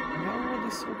 I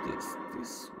already saw this.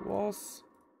 This was...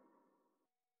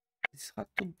 This had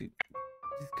to be...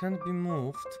 It can't be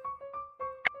moved.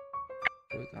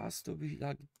 So it has to be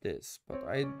like this. But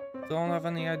I don't have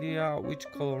any idea which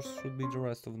colors should be the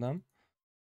rest of them.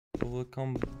 So we'll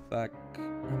come back a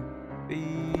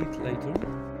bit later.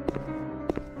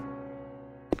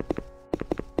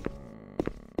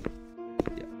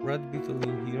 Yeah, red beetle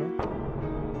in here.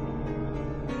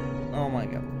 Oh my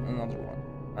god, another one.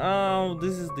 Oh,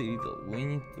 this is the evil. We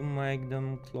need to make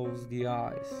them close the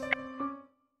eyes.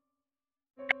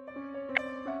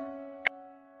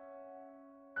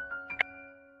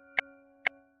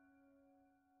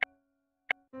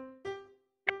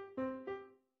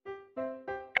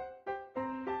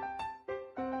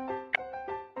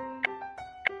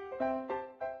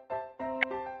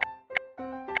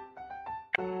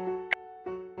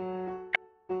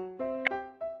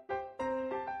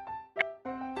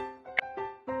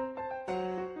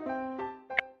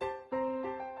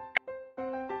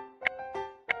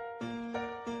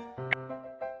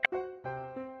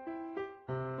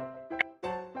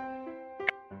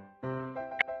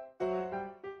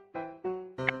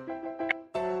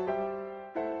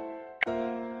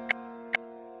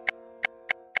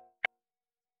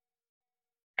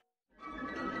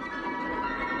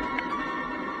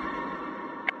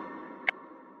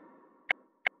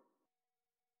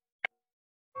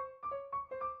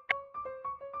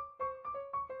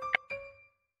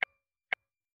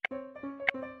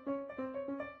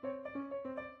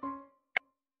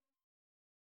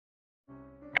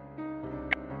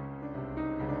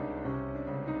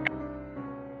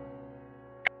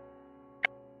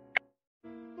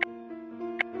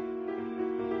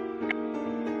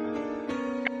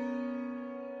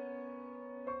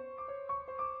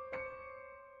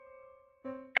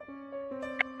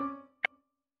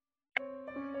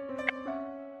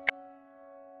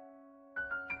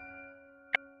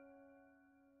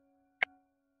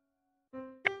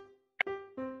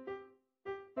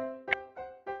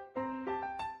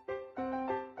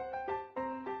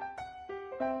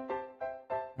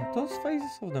 those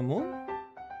phases of the moon?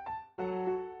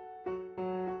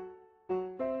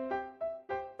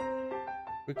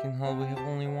 Freaking hell, we have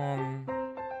only one.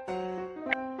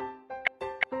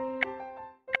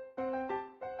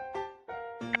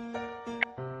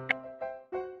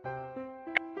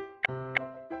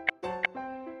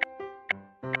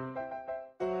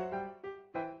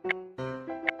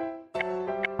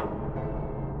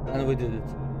 And we did it.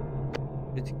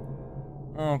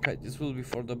 Okay, this will be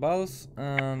for the bells,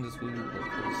 and this will be for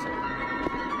the second.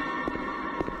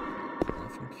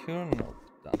 Anything here? No,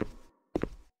 done.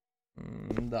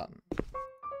 Done.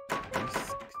 We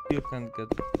still can't get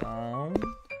down.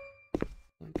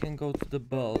 We can go to the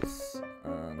bells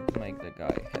and make the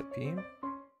guy happy.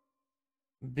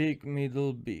 Big,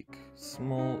 middle, big.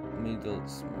 Small, middle,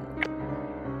 small.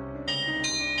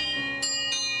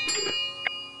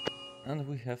 And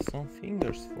we have some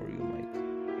fingers for you, mate.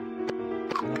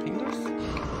 Some fingers?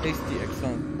 Tasty,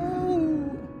 excellent.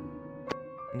 Oh!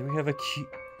 And we have a key.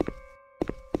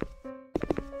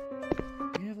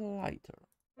 We have a lighter.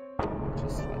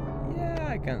 Just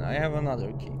like, yeah, I have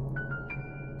another key.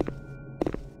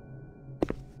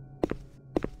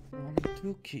 1,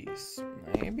 2 keys.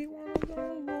 Maybe one of them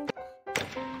will work.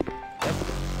 Yep.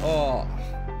 Oh!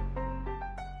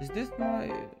 Is this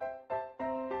my...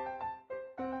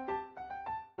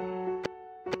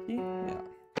 Yeah.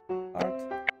 Heart.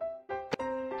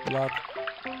 Blood.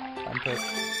 Trumpet.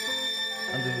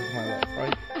 And this is my wife,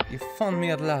 right? You found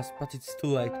me at last, but it's too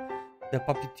late. The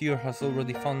puppeteer has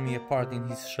already found me a part in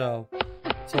his show.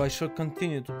 So I shall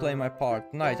continue to play my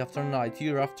part, night after night,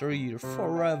 year after year,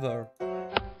 forever.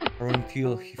 Or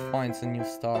until he finds a new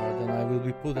star, then I will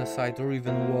be put aside, or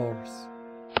even worse.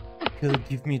 He'll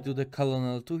give me to the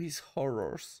colonel, to his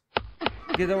horrors.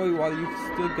 Get away while you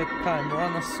still get time,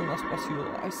 run as soon as possible.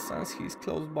 I sense he is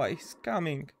close by, he's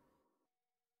coming.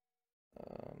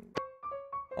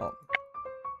 Oh,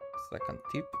 second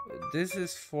tip. This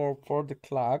is for the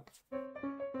clock.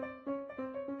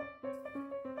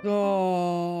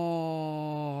 Oh,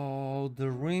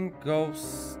 the ring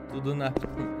goes to the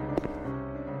Neptune.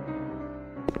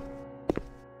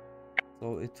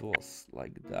 So it was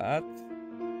like that.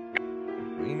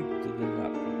 Ring to the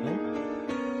Neptune.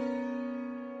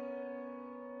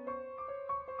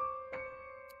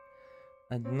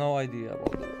 And no idea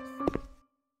about the rest.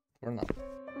 For now.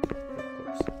 Of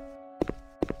course.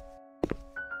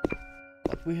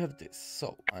 But we have this.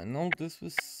 So I know this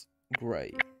was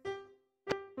gray.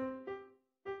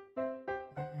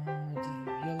 This is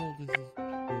yellow, this is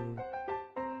blue.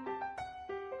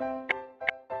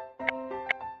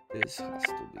 This has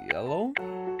to be yellow.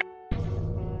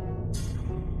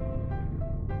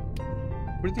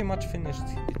 Pretty much finished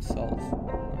itself.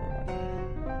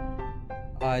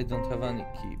 I don't have any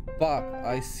key, but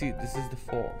I see this is the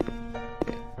 4.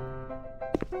 Okay.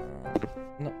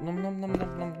 Nom nom nom nom nom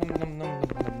nom nom nom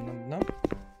nom nom nom.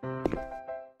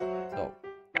 So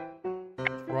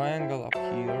triangle up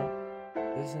here.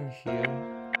 This in here.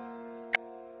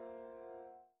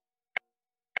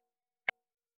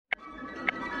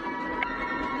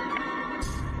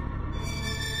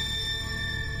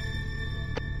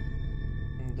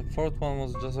 And the fourth one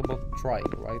was just about trying,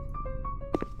 right?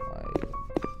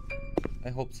 I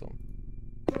hope so.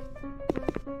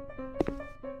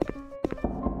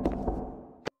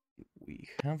 We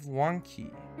have one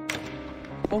key.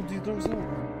 Oh, the door's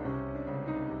open.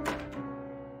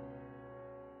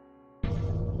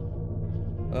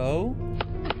 Oh?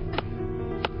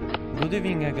 Good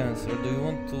evening again, sir. Do you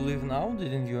want to leave now?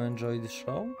 Didn't you enjoy the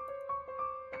show?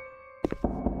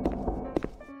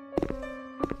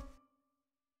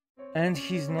 And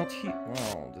he's not here.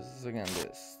 Oh, this is again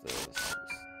this. This is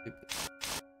stupid.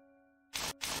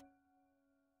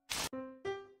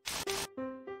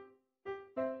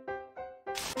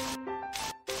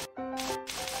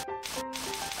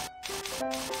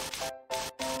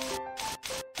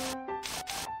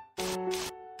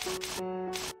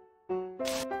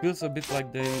 Feels a bit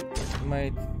like they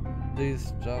made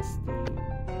this just to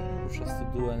push us to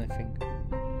do anything.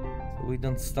 So we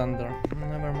don't stand there.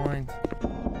 Never mind.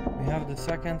 We have the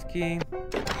second key.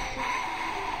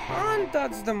 And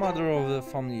that's the mother of the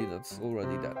family that's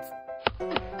already dead.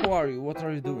 Who are you? What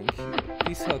are you doing here?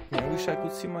 Please help me. I wish I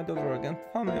could see my daughter again.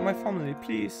 My family,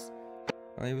 please.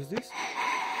 Can I use this?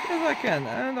 Yes, I can.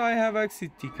 And I have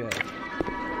exit ticket.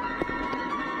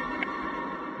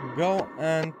 Go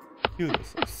and kill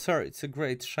yourself. Sir, it's a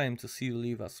great shame to see you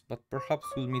leave us, but perhaps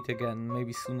we'll meet again,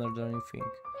 maybe sooner than you think.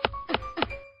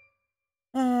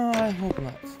 I hope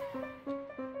not.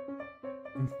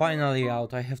 I'm finally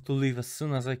out. I have to leave as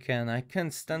soon as I can. I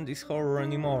can't stand this horror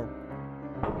anymore.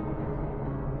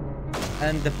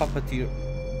 And the puppeteer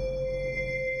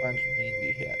punched me in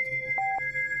the head.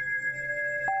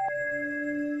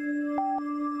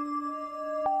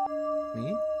 Me?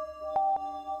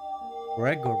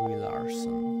 Gregory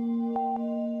Larson.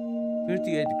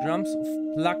 38 grams of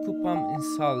placupam in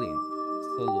saline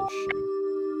solution.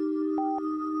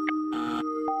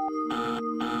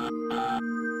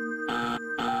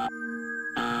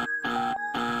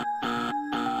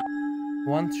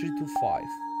 One, 3, 2, 5.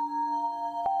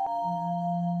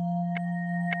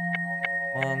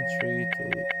 1, 3,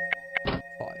 2, 5.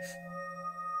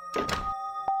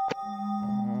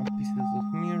 Pieces of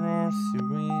mirror,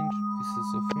 syringe, pieces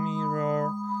of mirror.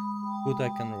 Good, I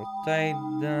can rotate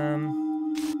them.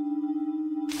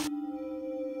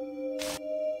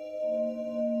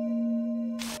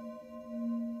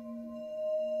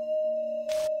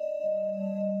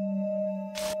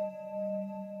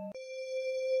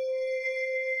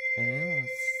 Okay,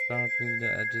 let's start with the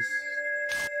edges.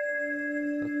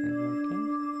 That's not working.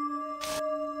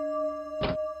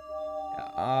 Yeah,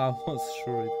 I was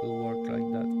sure it will work like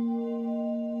that.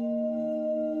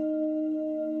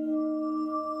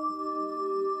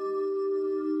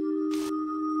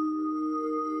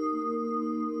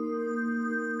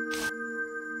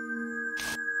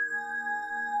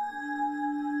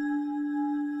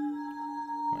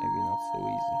 Maybe not so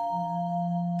easy.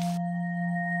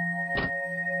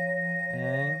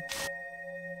 Okay.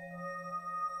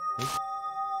 Oops.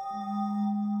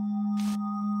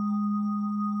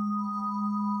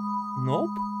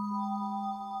 Nope.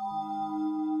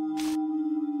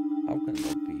 How can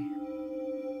that be?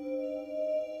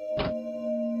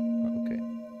 Okay.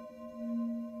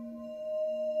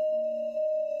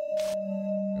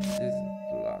 And this is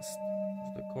the last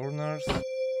of the corners.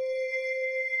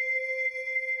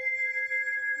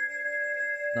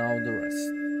 Now the rest.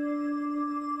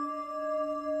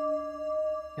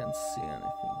 Can't see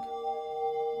anything.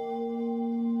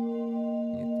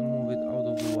 Need to move it out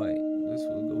of the way. This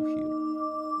will go here.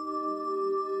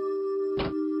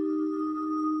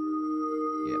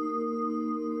 Yep.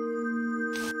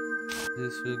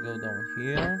 This will go down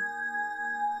here.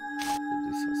 So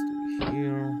this has to be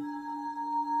here.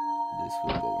 This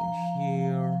will go in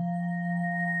here.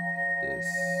 This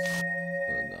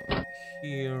will go in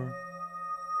here.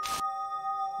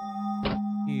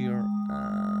 Here.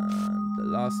 And the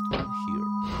last one here.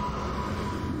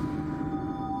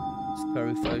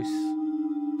 Scary face.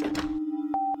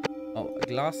 Oh, a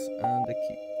glass and a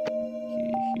key.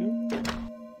 Key here.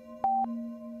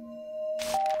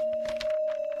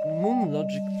 Moon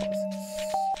logic puzzles.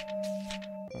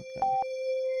 Okay.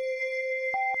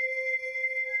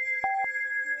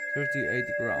 38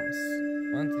 grams.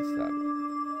 27.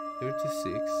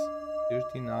 36.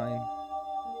 39.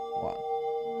 1.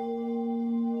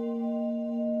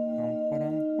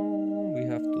 We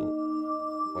have to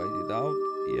wait it out.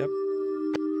 Yep.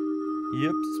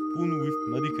 Yep, spoon with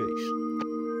medication.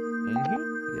 In here?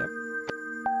 Yep.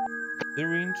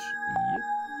 Syringe? Yep.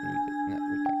 We can.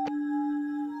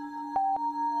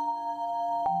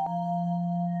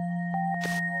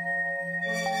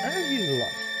 And he's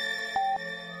alive.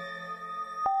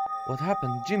 What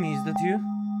happened? Jimmy, is that you?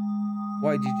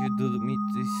 Why did you do me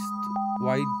this?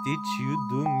 Why did you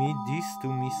do me this to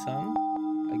me, son?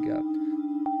 My God.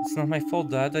 It's not my fault,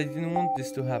 Dad. I didn't want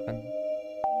this to happen.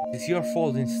 It's your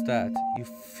fault instead, you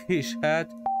fish head.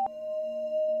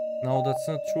 No, that's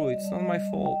not true. It's not my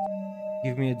fault.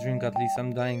 Give me a drink at least.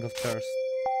 I'm dying of thirst.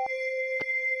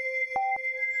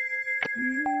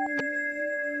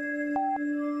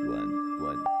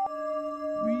 One.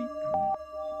 Three.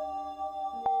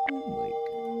 Oh my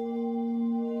God.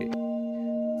 Okay.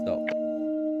 Stop.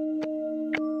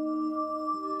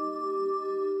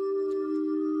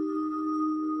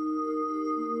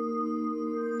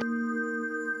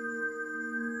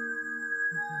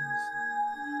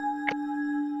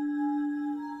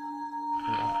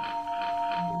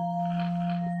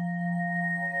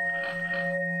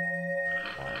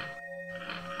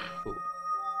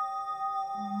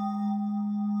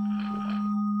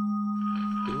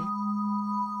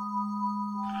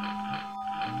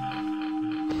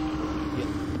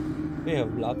 We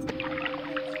have blood.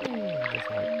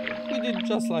 We did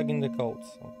just like in the code,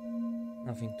 so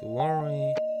nothing to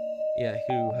worry. Yeah,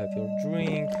 here you have your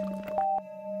drink.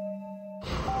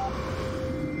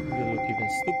 You look even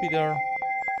stupider.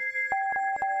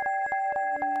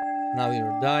 Now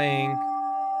you're dying.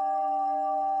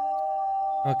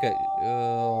 Okay.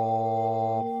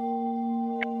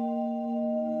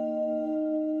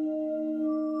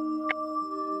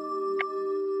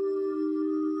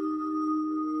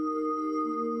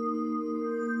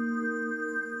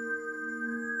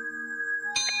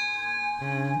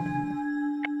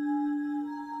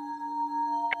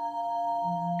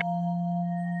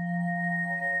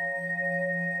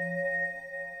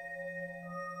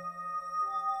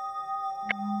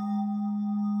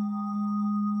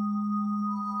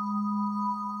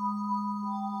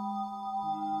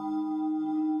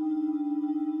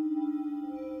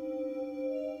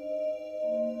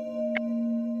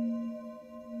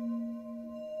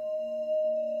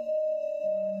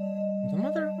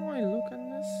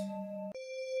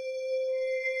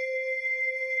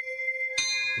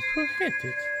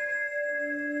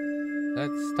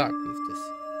 Let's start with this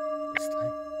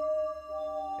time.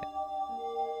 Okay.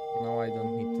 Now I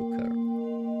don't need to care.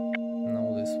 Now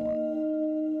this one.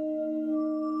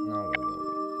 Now we go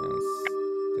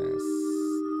this.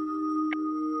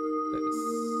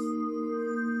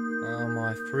 Oh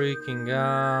my freaking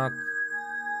god.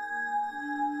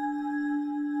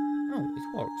 Oh, it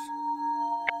works.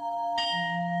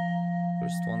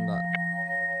 First one done.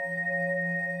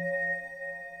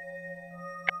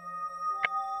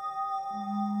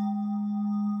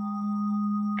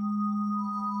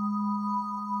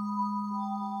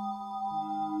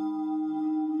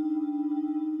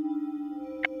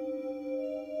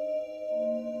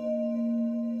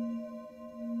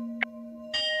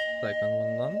 Second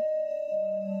one done.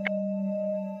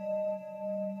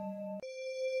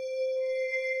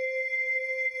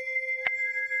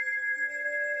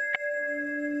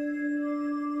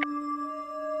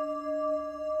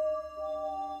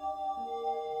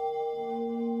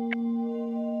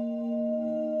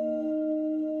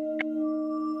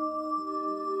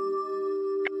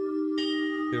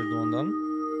 Third one done.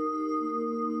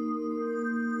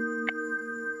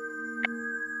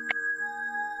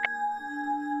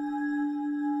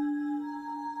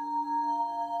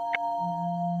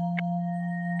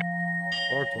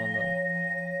 Fourth one done.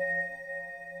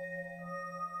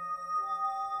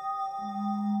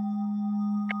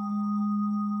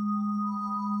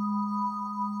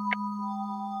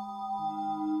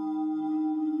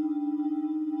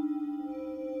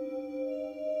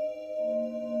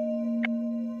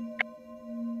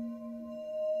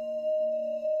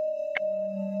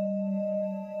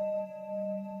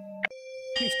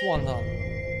 Fifth one done.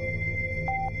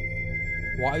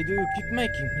 Why do you keep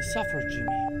making me suffer,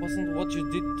 Jimmy? Wasn't what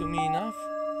you did to me enough?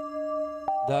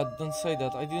 Dad, don't say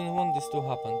that. I didn't want this to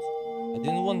happen. I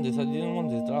didn't want this.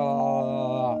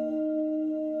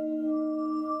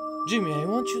 Jimmy, I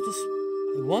want to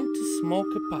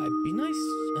smoke a pipe. Be nice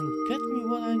and get me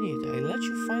what I need. I'll let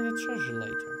you find the treasure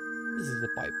later. This is the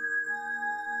pipe.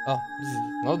 Oh, this is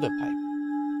not the pipe.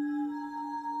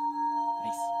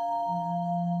 Nice.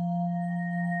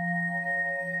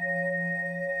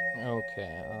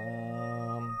 Okay,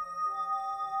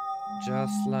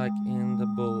 just like in the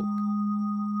book.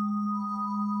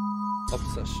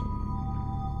 Obsession.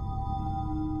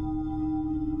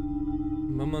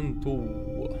 Memento.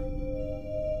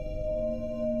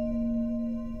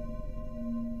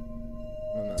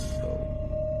 Memento.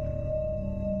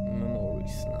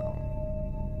 Memories now.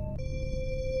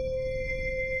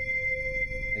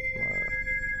 Nightmare.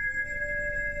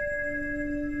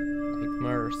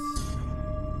 Nightmares.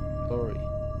 Story.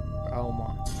 Trauma.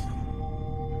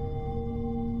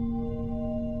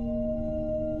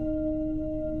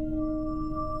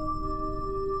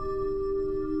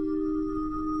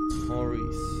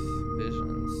 Memories.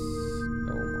 Visions.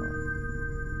 Trauma.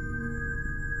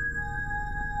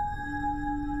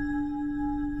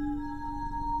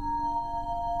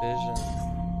 Visions.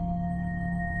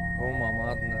 Trauma.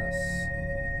 Madness.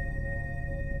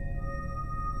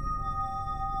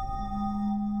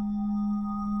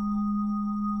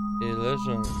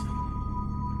 Illusion.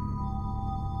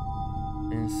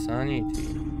 Insanity.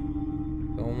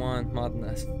 Coma and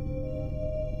madness.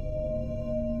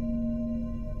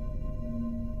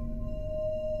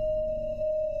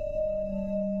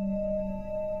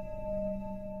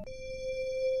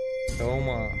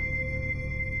 Coma.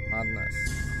 Madness.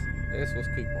 This was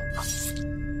quick one.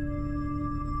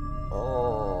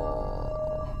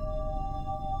 Oh.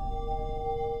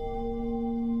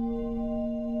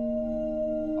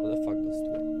 How the fuck does it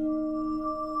work?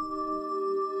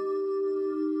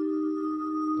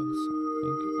 Oh,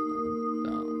 something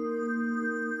down.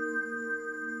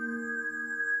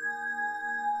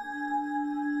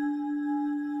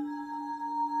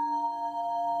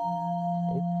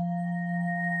 Nope.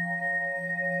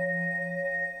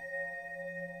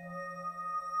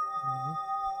 Nope.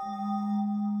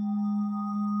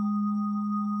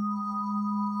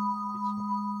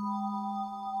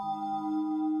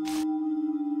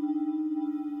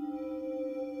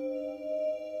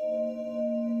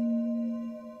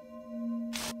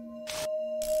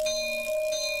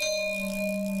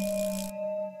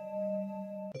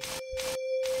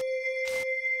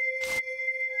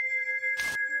 This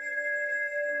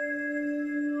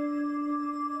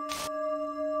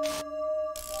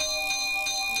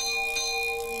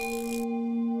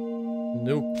one.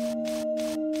 Nope.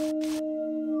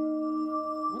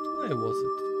 What way was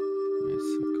it? Give me a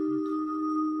second.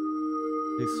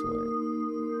 This way.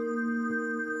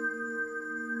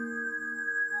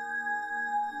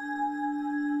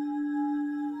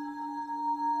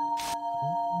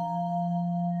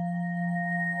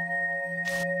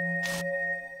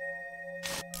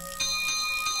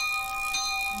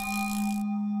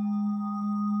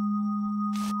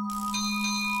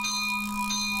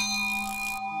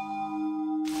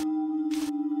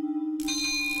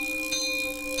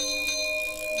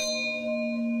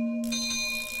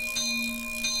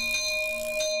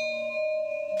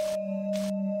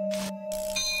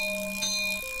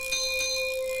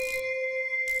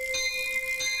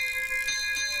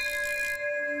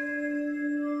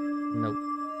 No.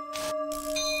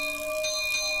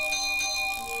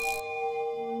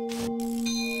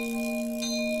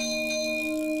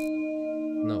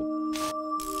 No.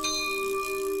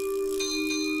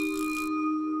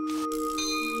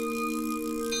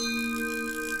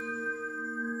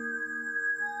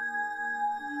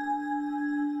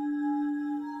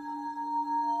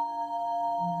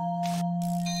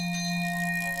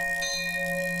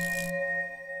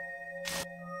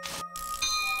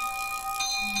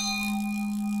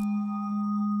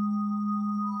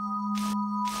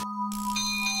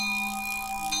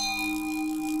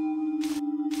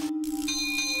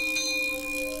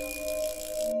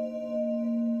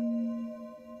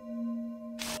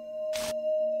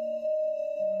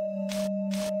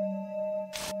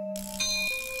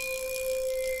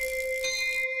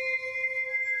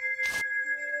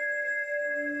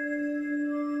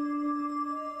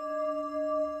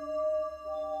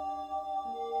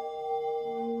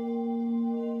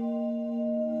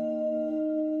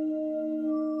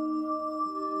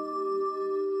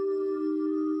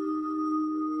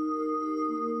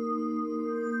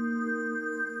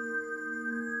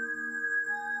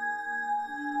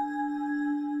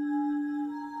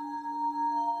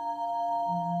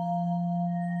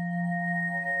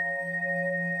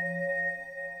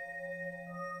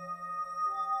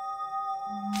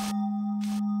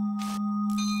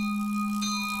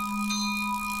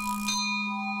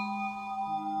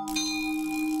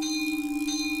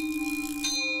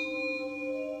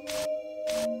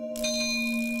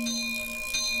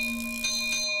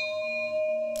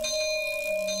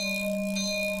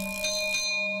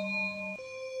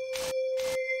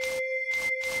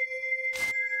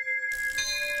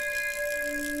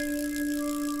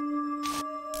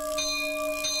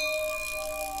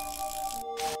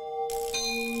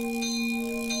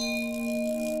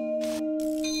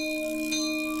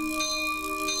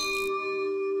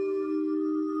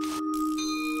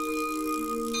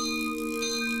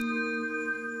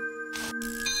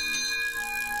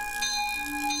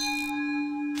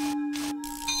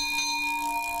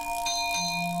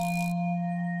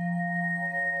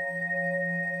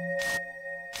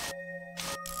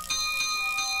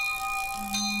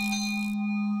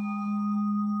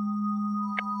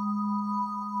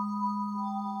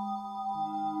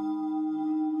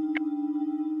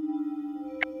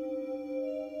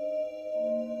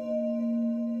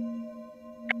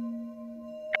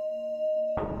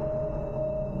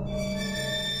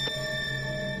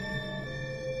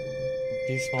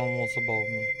 This one was above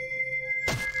me.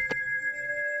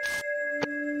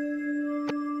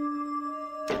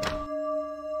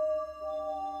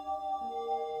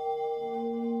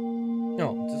 No,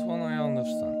 this one I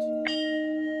understand.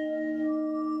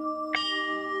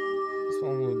 This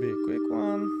one will be a quick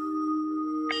one.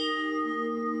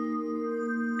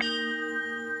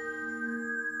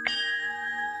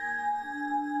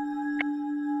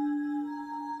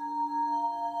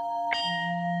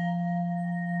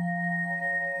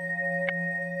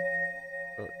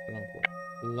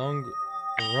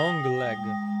 Wrong leg.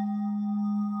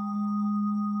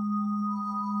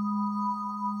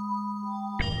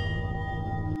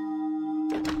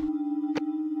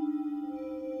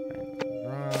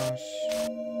 Rush.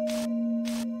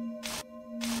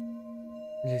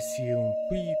 Lyceum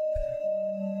Peep.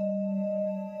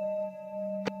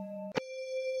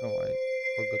 Oh, I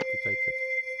forgot to take it.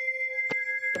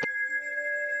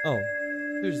 Oh,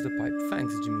 here's the pipe.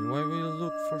 Thanks, Jimmy. While we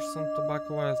look for some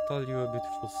tobacco, I'll tell you a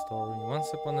beautiful story. Once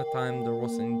upon a time, there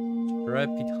was an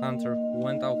intrepid hunter who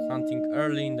went out hunting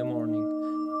early in the morning.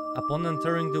 Upon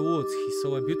entering the woods, he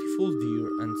saw a beautiful deer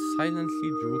and silently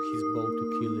drew his bow to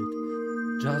kill it.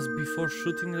 Just before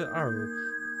shooting the arrow,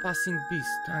 a passing beast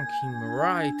stung him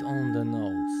right on the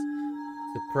nose.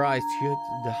 Surprised,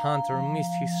 the hunter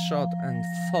missed his shot and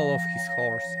fell off his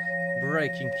horse,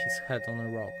 breaking his head on a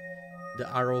rock. The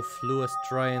arrow flew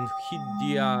astray and hit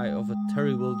the eye of a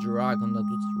terrible dragon that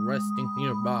was resting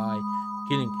nearby,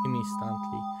 killing him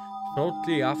instantly.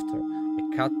 Shortly after,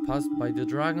 a cat passed by the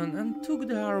dragon and took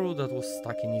the arrow that was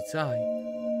stuck in its eye.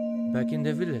 Back in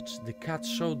the village, the cat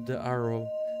showed the arrow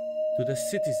to the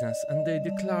citizens and they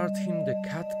declared him the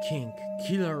Cat King,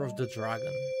 killer of the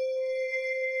dragon.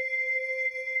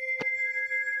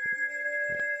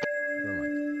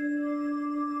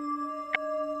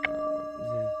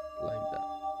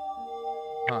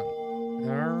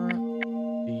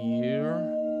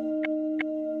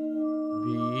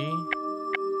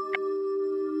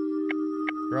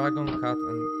 Dragon, cat,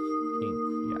 and king.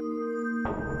 Yeah.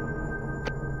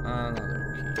 Another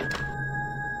key.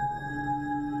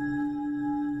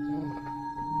 Oh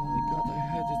my god, I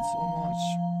hate it so much.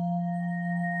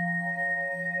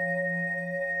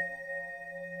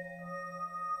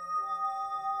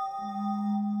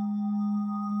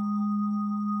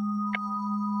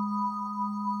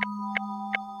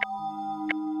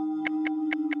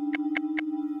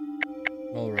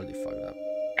 Already fucked up.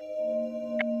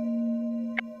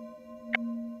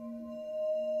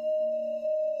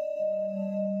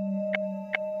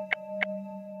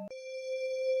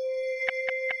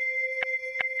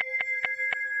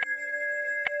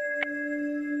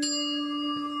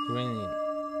 Green.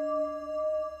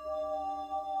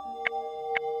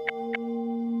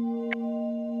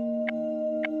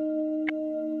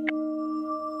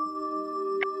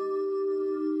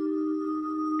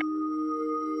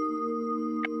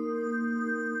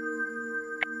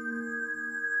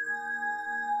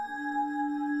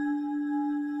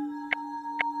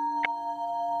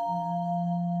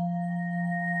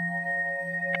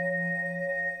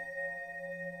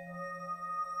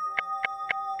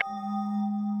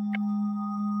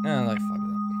 And I fucked up.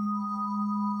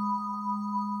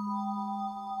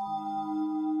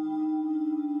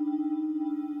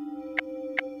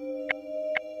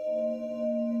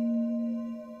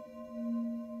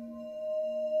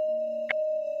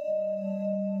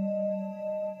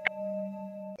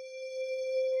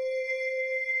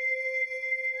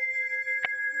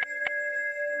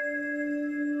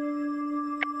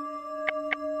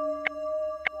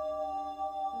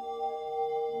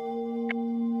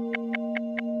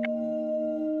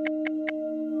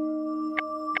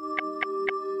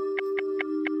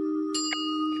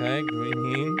 Okay, green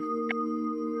in.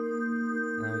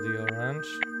 Now the orange.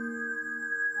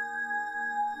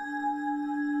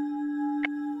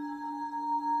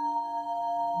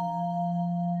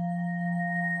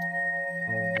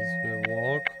 Oh, this will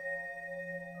work.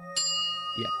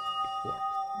 Yep, it worked.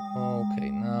 Okay,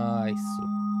 nice.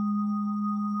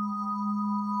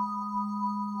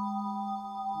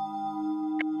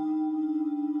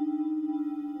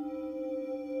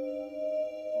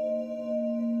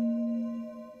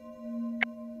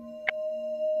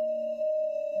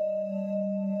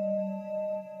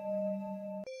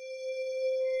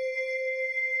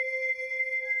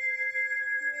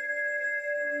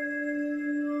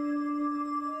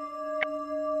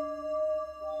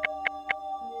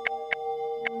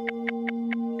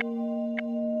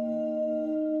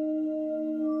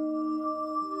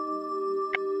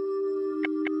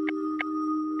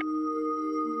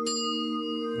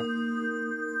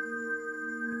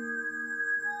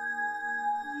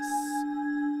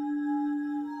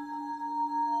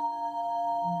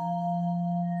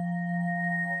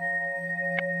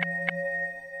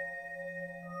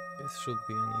 This should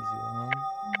be an easy one.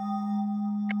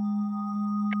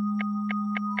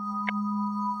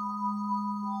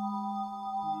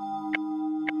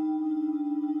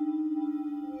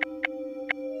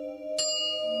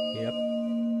 Yep.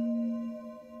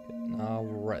 Okay, now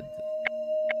red.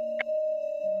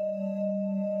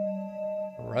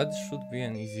 Red should be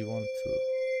an easy one too.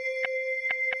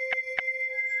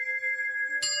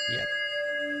 Yep.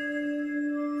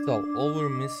 So all we're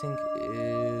missing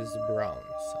is brown.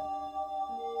 So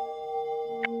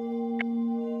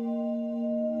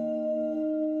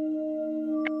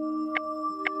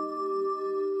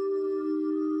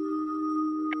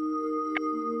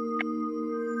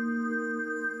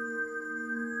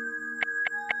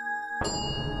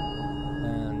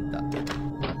and done.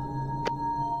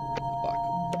 Back.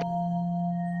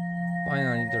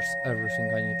 Finally, there's everything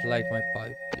I need. Light my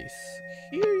pipe, please.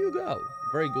 Here you go.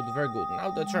 Very good, very good. Now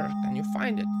the church. Can you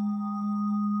find it?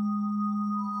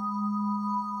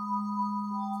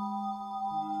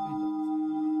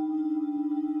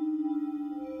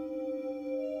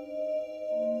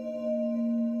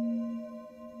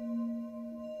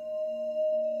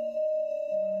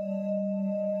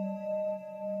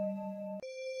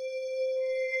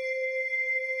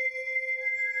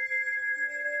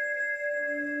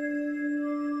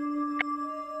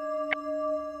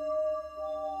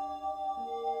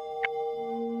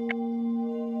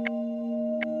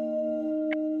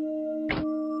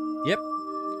 Yep,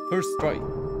 first try.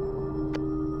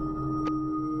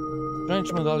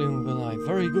 Strange medallion will I.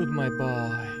 Very good, my boy.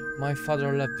 My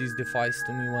father left this device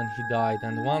to me when he died,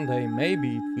 and one day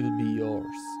maybe it will be yours.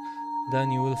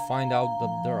 Then you will find out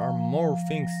that there are more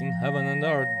things in heaven and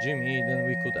earth, Jimmy, than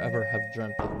we could ever have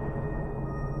dreamt of.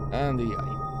 And the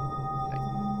eye.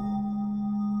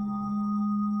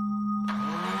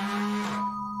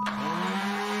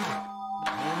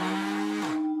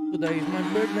 Today is my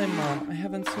birthday, Mom. I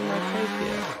haven't seen my cake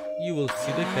yet. You will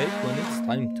see the cake when it's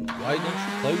time to. Why don't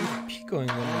you play with Pico in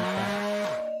the meantime?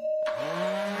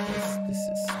 Yes, this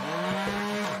is Pico.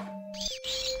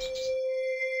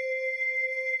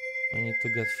 I need to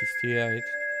get 58.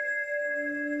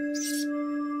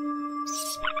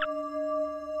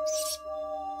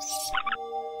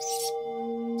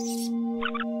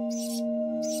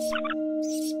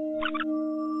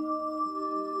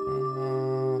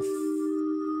 Uh,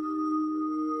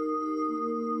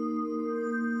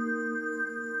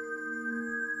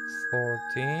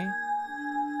 40,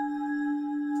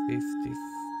 50. Yeah,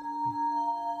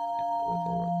 do it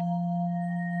already.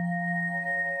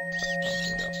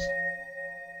 Counting up.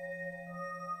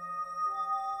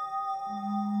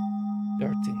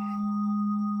 13,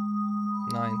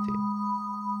 19,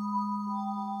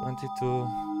 22,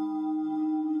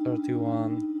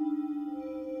 31,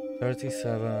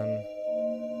 37,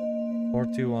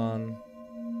 41,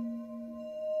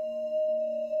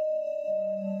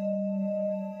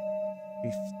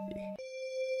 50.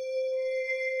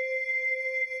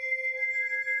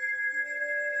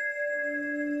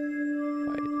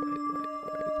 Wait.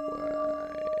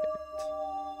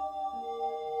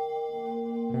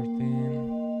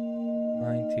 13,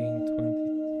 19,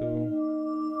 22,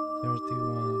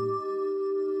 31,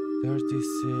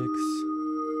 36,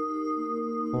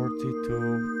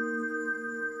 42,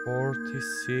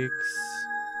 46.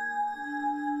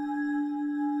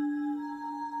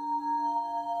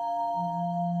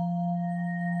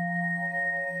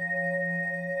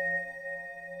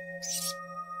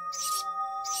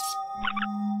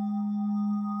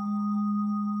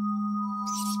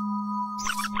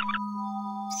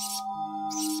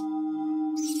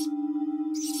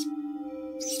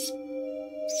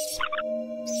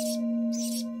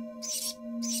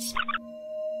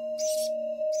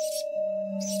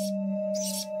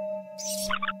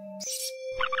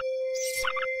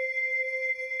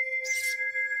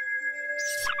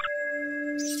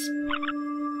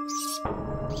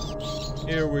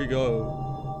 Here we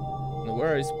go. Now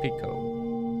where is Pico?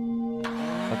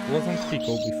 That wasn't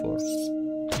Pico before.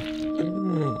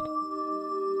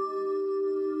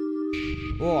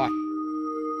 Oh,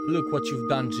 look what you've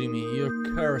done, Jimmy.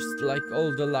 You're cursed like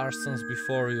all the Larsons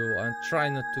before you. And try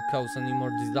not to cause any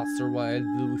more disaster while I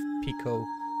deal with Pico.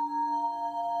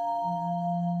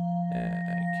 Okay.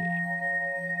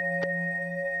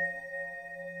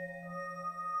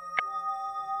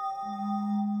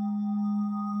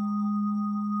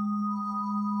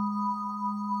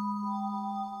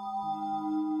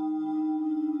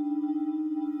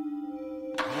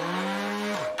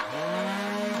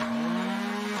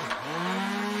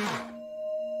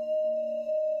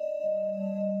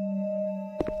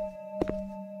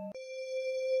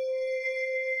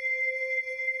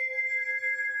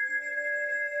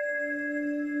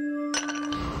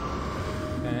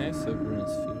 Okay, so green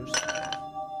spheres.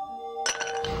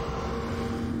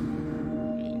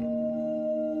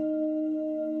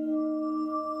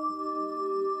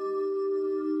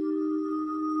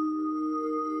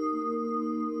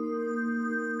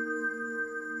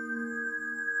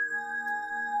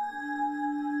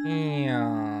 Green.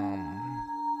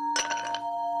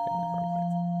 Okay, never mind.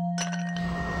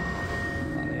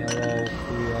 One yellow,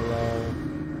 two yellow.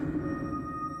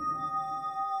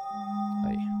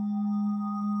 Ay.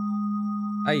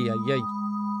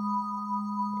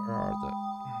 Where are the...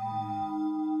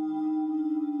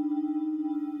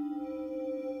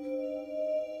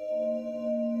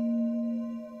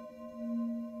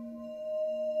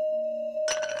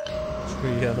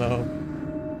 Three yellow.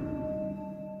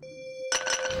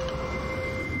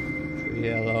 Three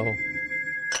yellow.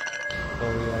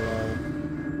 Four yellow.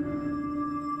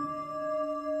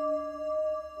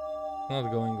 Not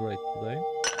going great today.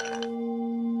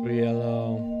 Three yellow.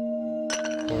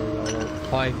 Four yellow.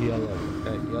 Five yellow.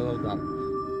 Okay, yellow done.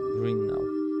 Green now.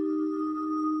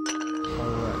 Or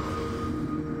red.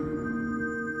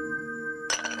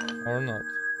 Or not.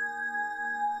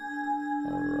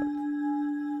 Or red.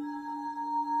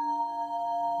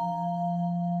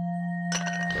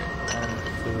 Okay,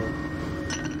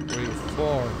 1, 2, 3,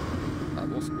 4. That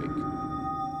was quick.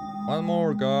 One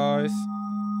more, guys.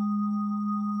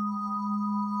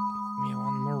 Give me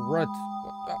one more red.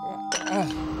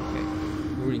 Okay,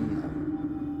 green now.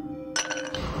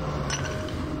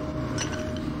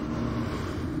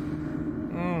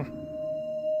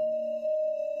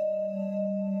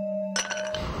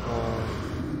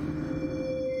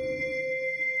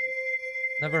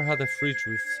 Never had a fridge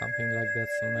with something like that,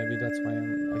 so maybe that's why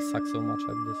I suck so much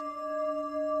at this.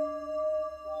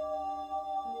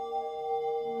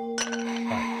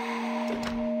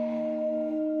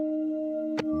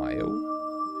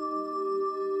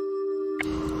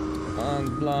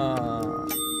 blah.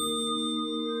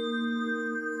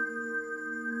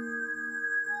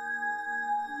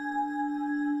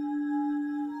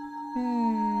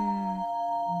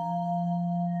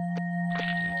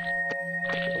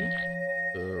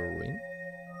 Ring.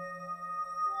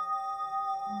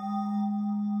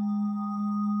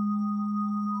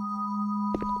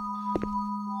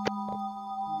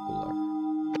 Cooler.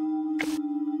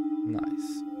 Nice.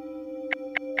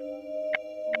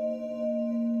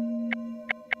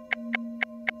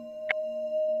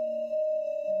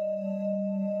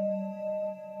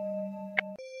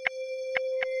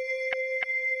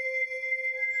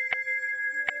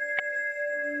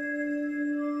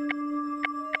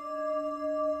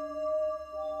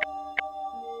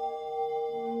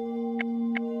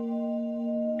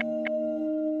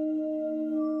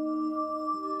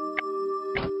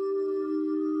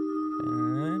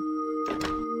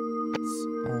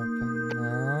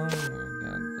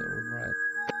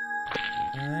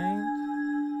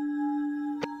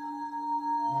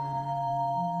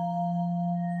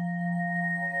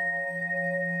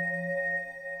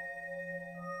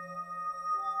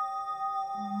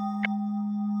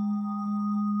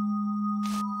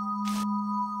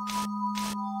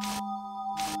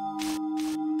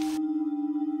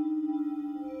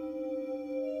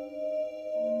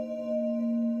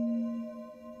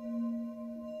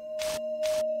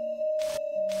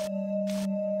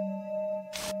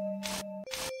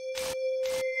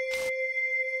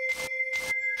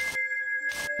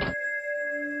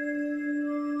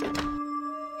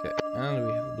 Okay, and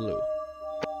we have blue.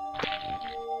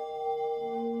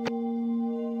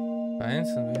 Fine,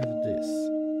 and we have this.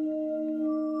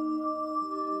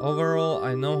 Overall,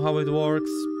 I know how it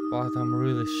works, but I'm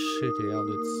really shitty at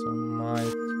it, so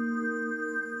might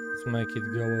just make it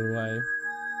go away.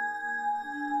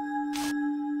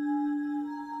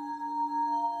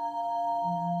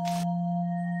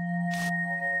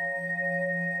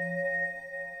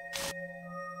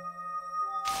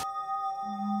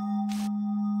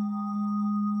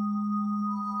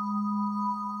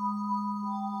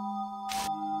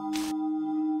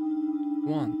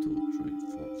 One, two, three,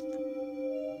 four, five.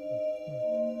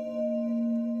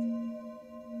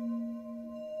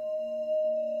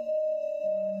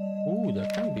 Ooh, there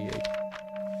can be 8.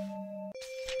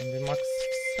 Can be max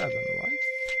 7, right?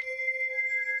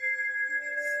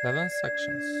 7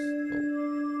 sections. So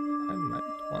I made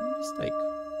one mistake.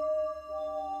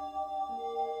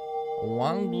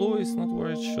 One blue is not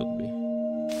where it should be.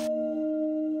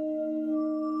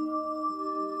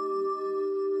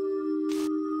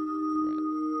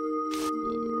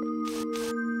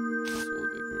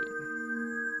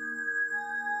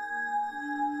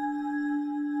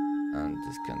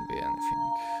 This can be anything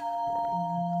right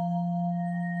now.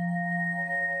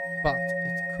 But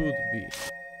it could be.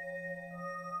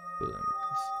 Because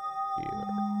here.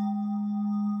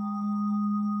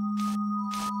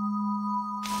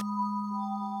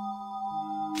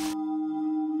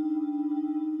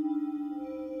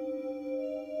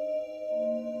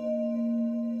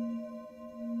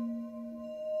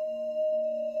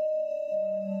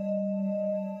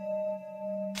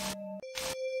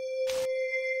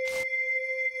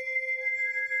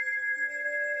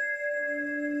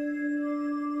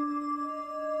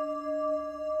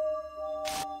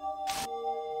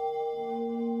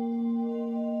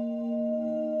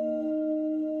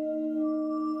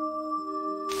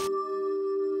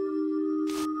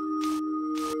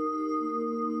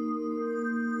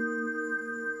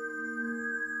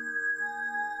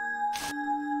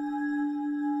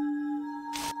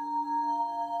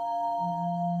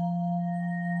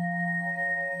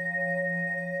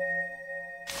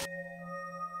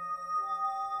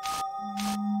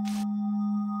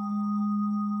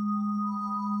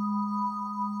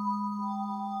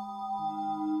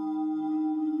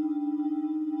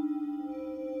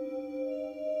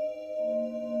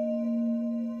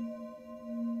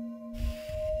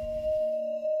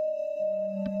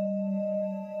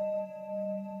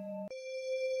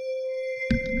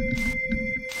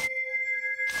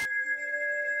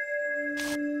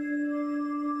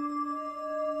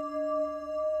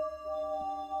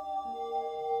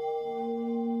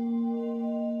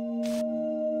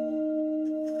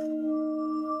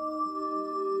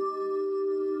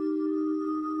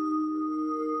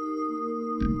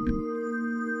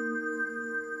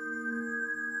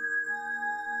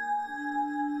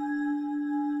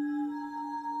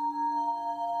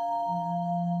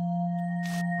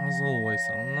 As always,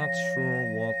 I'm not sure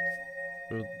what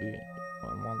should be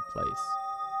in one place.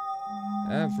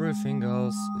 Everything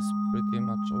else is pretty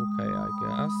much okay, I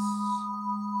guess.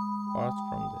 Apart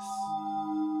from this.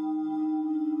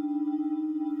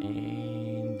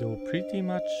 pretty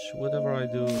much whatever I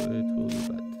do, it will be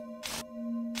bad.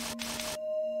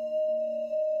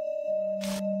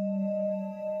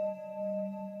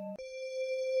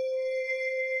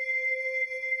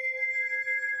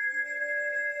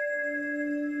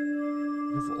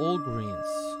 We have all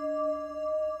greens.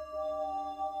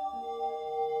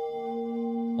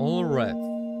 All red.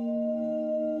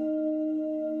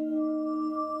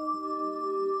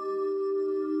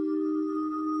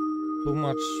 Too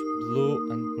much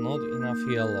blue and not enough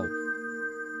yellow.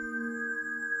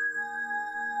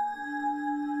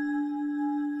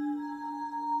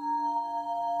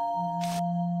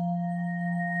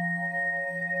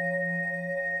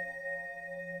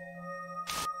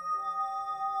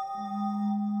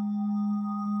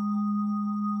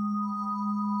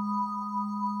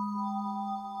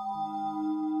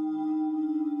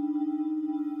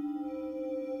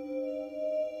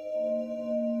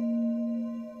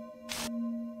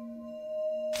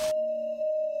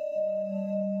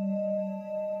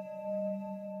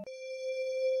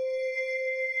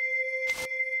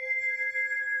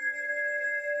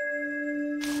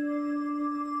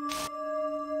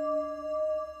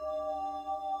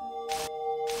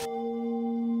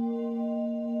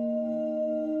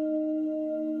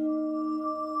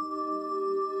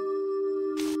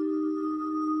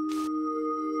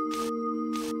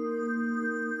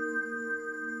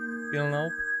 Still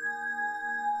nope.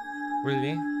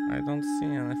 Really? I don't see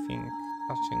anything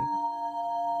touching.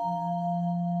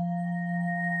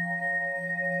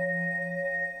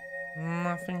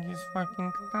 Nothing is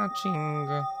fucking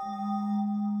touching.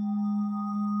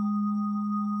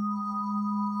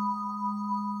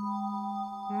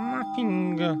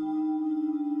 Nothing.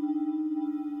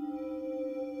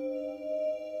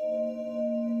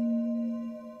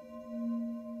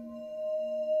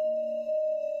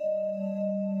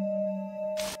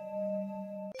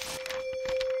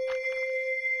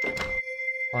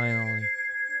 Finally.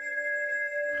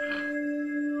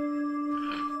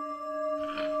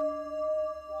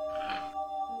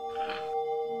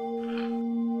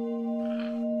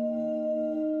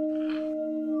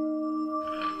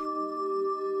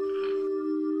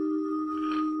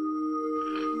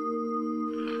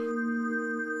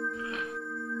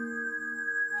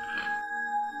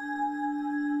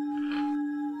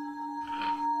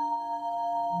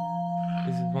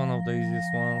 This is one of the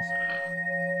easiest ones.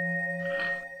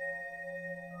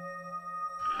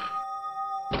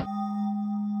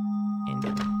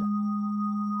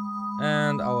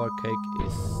 And our cake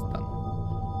is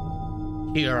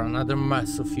done. Here, another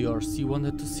mess of yours. You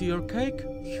wanted to see your cake?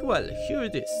 Well, here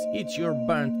it is. Eat your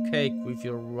burnt cake with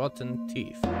your rotten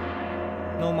teeth.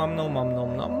 No, mom, no, mom, no,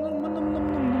 no, no, no, no, no, no,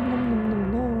 no,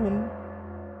 no, no.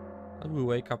 And we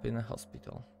wake up in a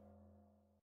hospital.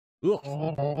 Ugh.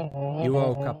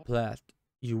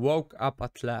 You woke up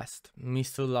at last,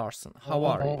 Mr. Larson. How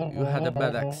are you? You had a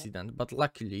bad accident, but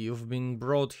luckily you've been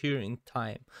brought here in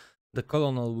time. The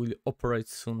colonel will operate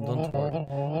soon, don't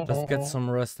worry. Just get some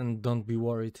rest and don't be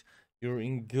worried. You're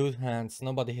in good hands.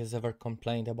 Nobody has ever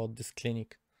complained about this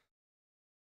clinic.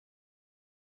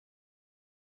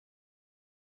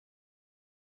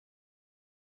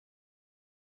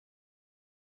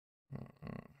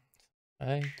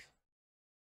 Right.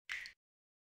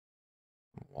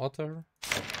 Water.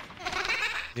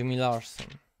 Jimmy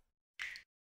Larson.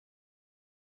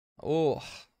 Oh,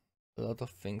 a lot of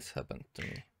things happened to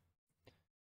me.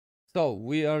 So,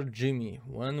 we are Jimmy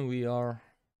when we are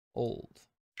old.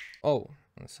 Oh,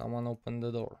 and someone opened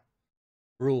the door.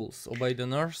 Rules: obey the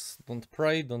nurse, don't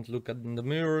pray, don't look at the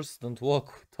mirrors, don't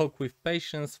talk with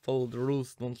patients, follow the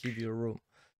rules, don't leave your room.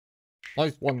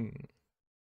 Nice one.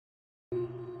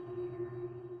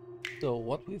 So,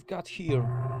 what we've got here?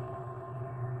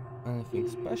 Anything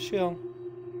special?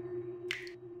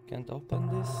 Can't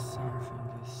open this. Something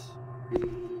is...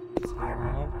 Let's go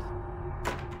out.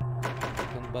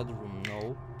 Second bedroom,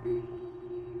 no.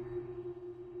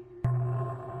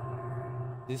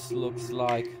 This looks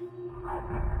like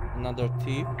another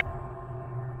tip.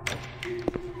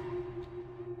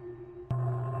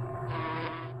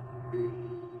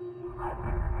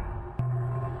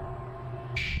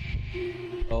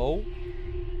 Oh.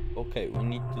 Okay, we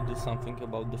need to do something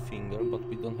about the finger, but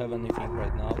we don't have anything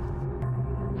right now.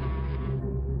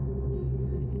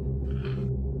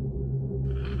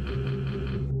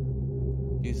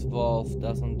 This valve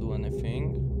doesn't do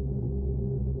anything.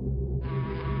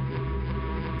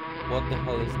 What the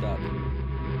hell is that?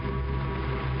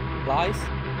 Flies?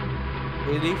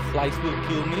 Really? Flies will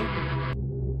kill me?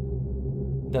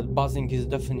 That buzzing is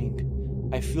deafening.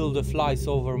 I feel the flies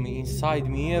over me, inside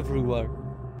me, everywhere.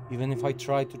 Even if I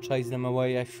try to chase them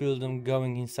away, I feel them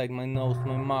going inside my nose,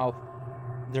 my mouth.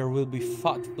 There will be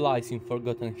fat flies in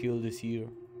Forgotten Hill this year.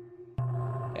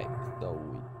 Okay, so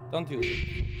we don't use it.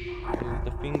 We use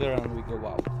the finger and we go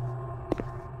out.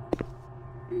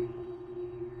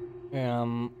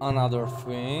 Another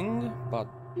thing, but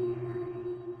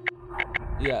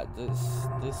yeah, this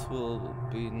will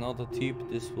be not a tip.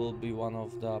 This will be one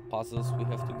of the puzzles we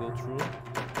have to go through.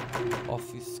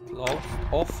 Office closed.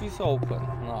 Office open.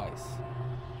 Nice.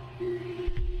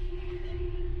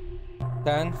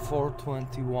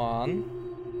 10/4/21.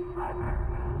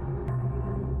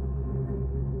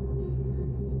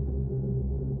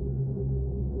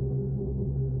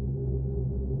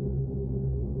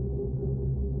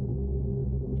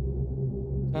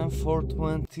 And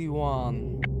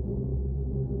 4/21.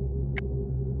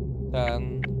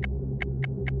 10.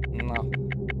 No.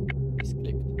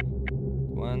 Misclicked.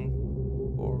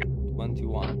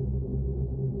 4/21.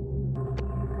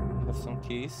 We have some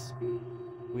keys.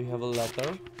 We have a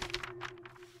letter.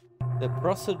 The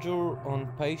procedure on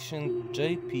patient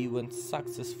JP went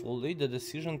successfully. The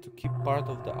decision to keep part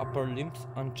of the upper limbs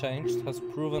unchanged has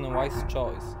proven a wise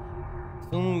choice.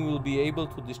 Soon we will be able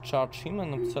to discharge him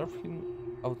and observe him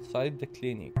outside the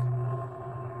clinic.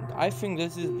 And I think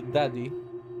this is the daddy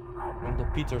from the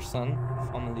Peterson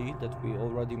family that we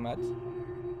already met.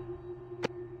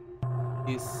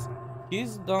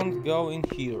 His don't go in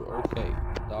here. Okay,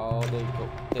 now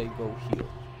they go here.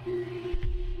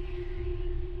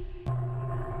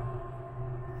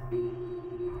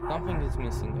 Something is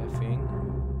missing, I think.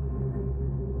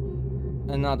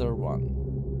 Another one.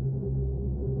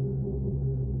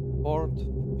 4th,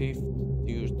 5th,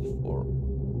 3rd, 4th.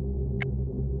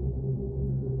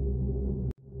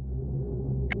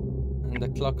 And the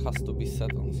clock has to be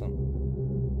set on some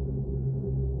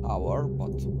hour,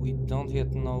 but we don't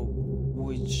yet know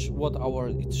what hour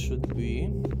it should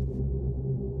be.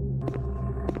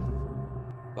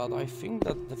 But I think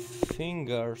that the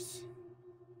fingers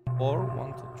 4,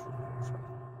 1, 2, 3,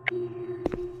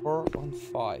 4, 5. 4 on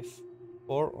 5.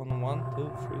 4 on 1, 2,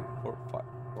 3, 4, 5.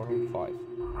 4 on 5.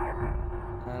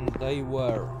 And they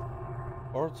were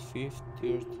 4th, 5th,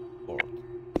 3rd, 4th.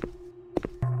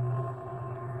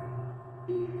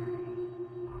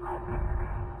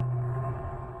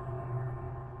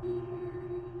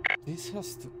 This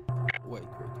has to... Wait.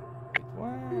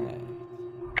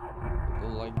 Go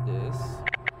like this.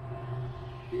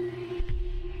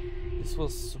 This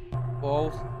was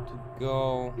supposed to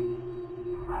go...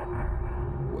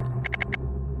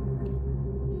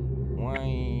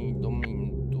 Wait a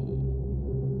minute.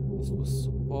 This was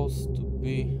supposed to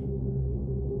be...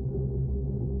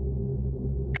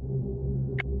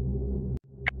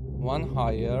 one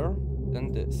higher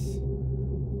than this. So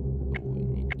we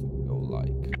need to go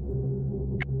like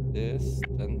this,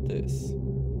 then this.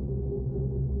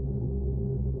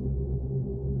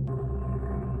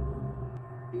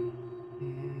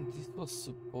 This was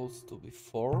supposed to be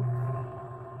 4.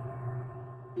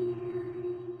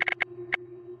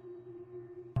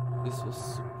 This was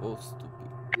supposed to be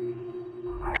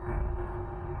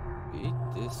 8.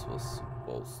 This was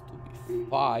supposed to be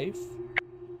 5.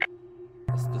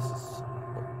 Yes, this is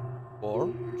 4,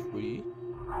 3,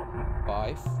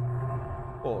 5,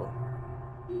 4.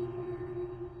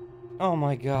 Oh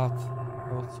my god.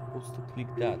 I was supposed to click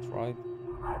that, right?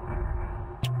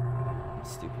 I'm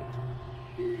stupid.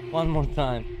 One more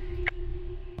time.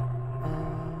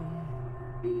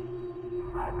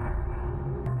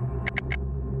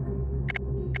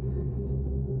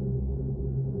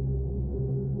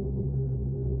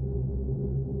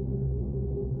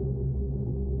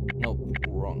 Nope,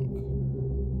 wrong.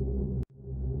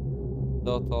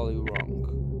 Totally wrong.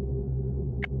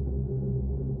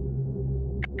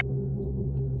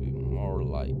 Be more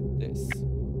like this.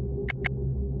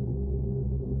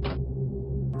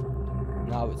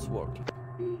 Now it's working.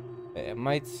 I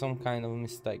made some kind of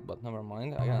mistake, but never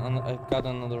mind. I've got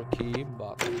another key,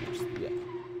 but yeah.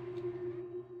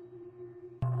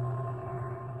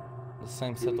 The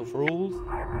same set of rules.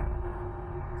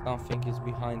 Something is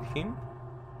behind him.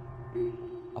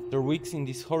 After weeks in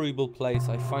this horrible place,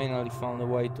 I finally found a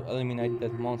way to eliminate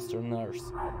that monster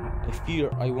nurse. I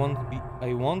fear I won't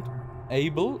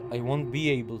be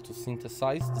able to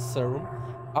synthesize the serum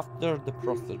after the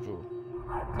procedure.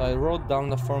 So I wrote down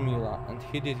the formula and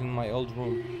hid it in my old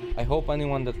room. I hope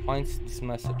anyone that finds this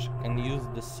message can use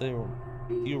the serum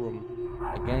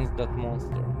against that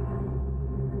monster.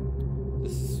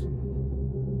 This is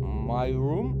my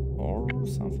room or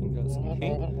something else.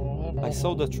 Okay? I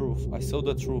saw the truth.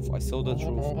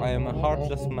 I am a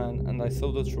heartless man and I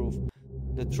saw the truth.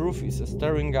 The truth is a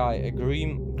staring eye, a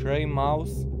grey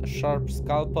mouse, a sharp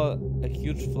scalpel, a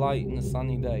huge fly in a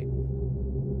sunny day.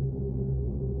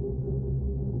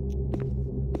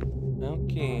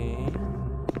 Okay.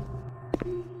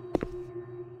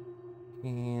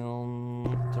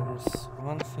 There was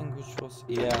one thing which was...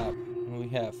 Yeah, we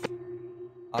have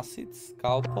acid,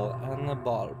 scalpel, and a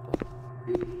bulb.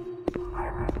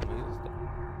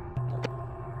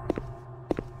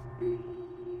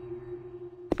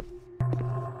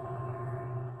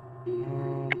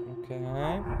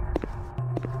 Okay.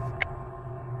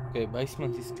 Okay,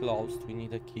 basement is closed. We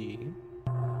need a key.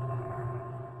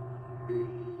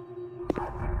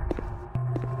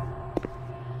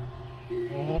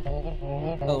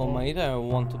 Hello mate, I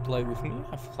want to play with me.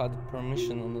 I've had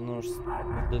permission on the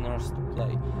nurse to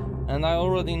play. And I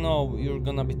already know you're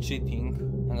gonna be cheating,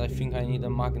 and I think I need a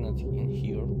magnet in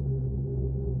here.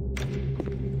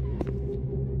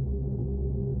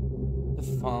 The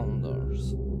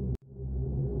founders.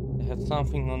 They had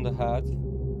something on the head.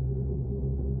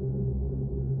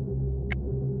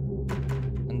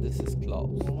 And this is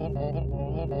closed.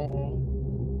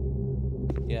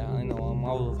 Yeah, I know, I'm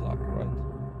out of luck, right?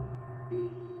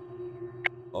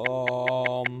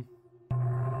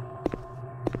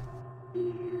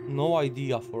 No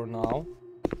idea for now.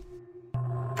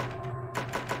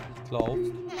 It's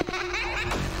closed.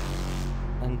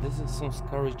 And this is some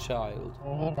scary child.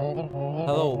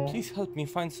 Hello, please help me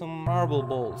find some marble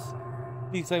balls.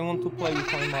 Please, I want to play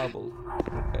with my marbles.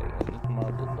 Okay, I need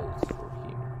marble balls for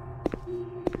him.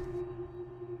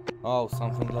 Oh,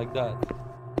 something like that.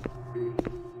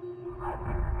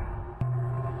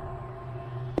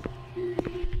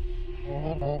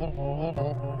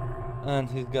 And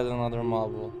he's got another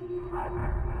marble.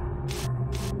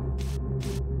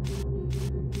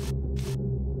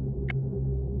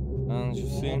 And you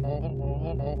see,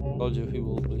 told you he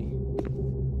will be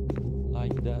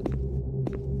like that.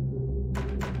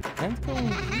 Can't go in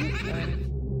here, and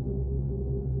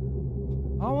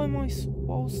how am I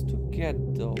supposed to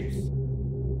get those?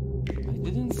 I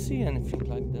didn't see anything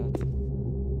like that.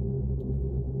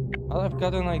 Well, I've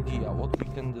got an idea what we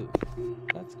can do.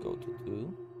 Let's go to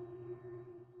 2.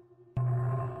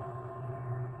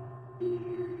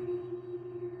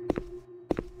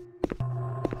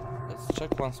 Let's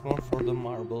check once more for the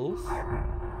marbles.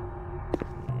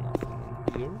 Nothing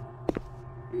in here.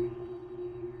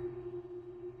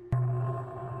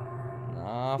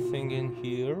 Nothing in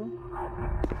here.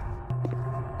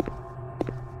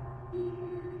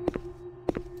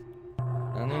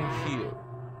 And in here.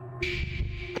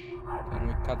 Can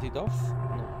we cut it off?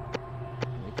 No.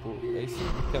 Can we pour acid?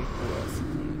 We can pour acid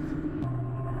on it.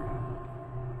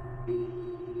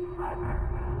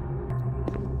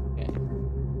 Okay.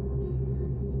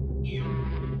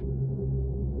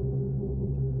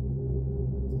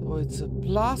 So it's a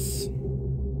plus.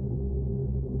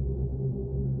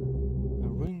 A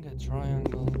ring, a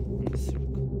triangle, and a circle.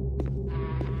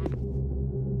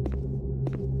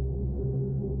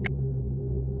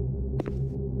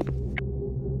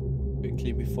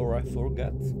 Before I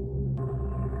forget.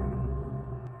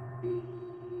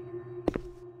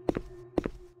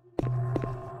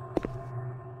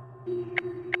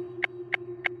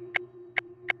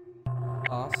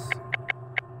 Plus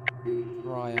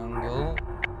triangle,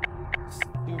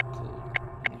 circle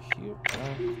in here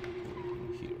and in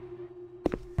here.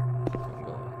 Can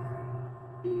go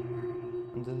in.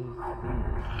 And this is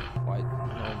quite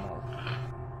normal.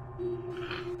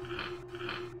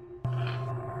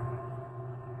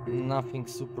 Nothing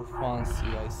super fancy,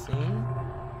 I think.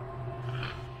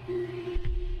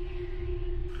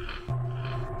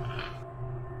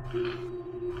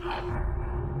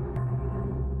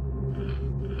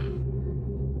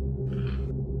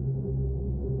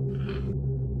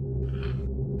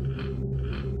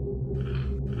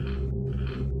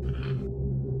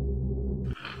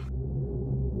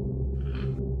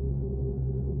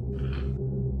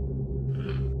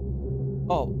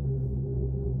 Oh.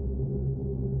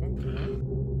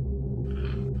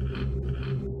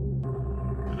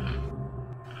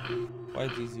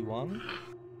 Quite easy one.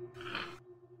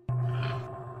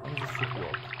 And this should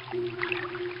work.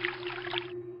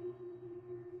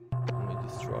 Can we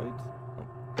destroy it?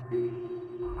 No.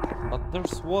 But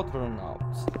there's water now,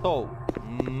 so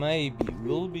maybe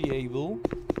we'll be able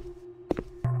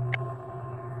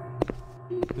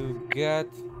to get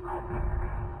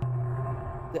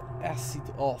the acid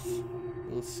off.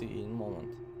 We'll see in a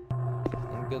moment.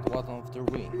 And get one of the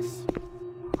rings.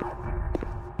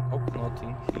 Oh, not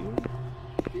in here.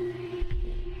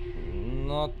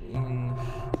 Not in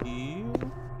here.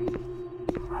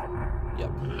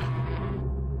 Yep.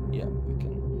 Yeah, we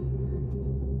can.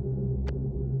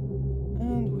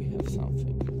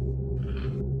 something.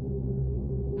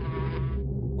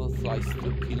 Will flies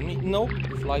still kill me? Nope,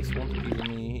 flies won't kill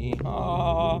me.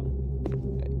 Ah.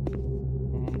 Okay.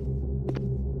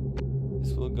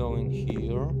 This will go in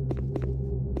here.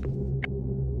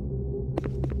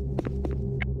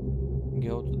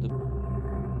 Go to the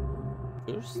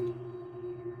first.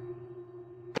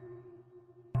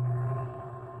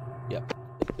 Yep,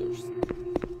 the first.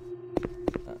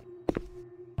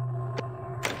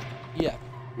 Yeah.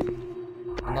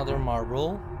 Another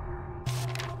marble.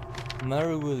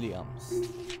 Mary Williams.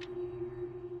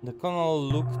 The colonel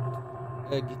looked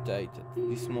agitated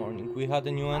this morning. We had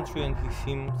a new entry and he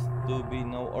seems to be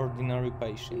no ordinary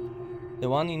patient. The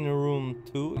one in room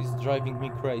 2 is driving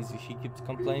me crazy. He keeps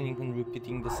complaining and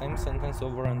repeating the same sentence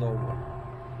over and over.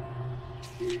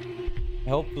 I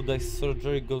hope today's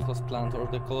surgery goes as planned or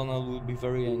the colonel will be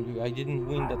very angry. I didn't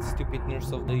win that stupid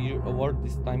Nurse of the Year award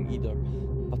this time either.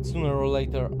 But sooner or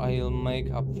later I'll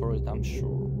make up for it, I'm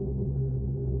sure.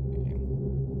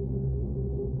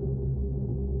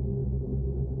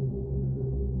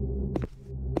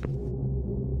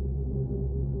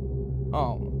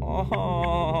 Oh,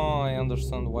 I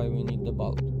understand why we need the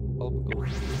bulb. Bulb goes.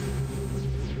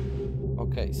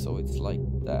 Okay, so it's like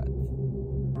that.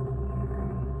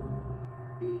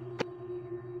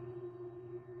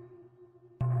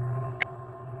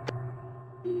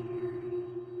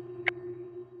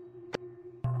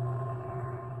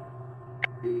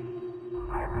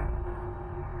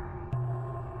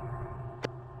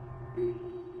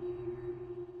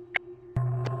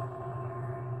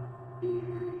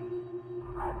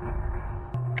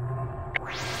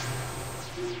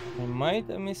 I made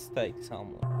a mistake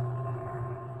somewhere.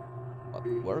 But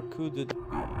where could it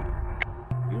be?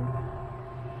 Here?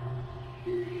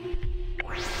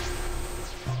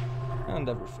 And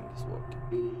everything is working.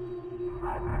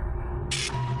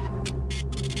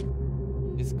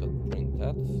 This got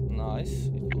printed. Nice.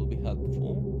 It will be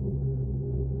helpful.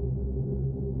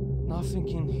 Nothing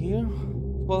in here.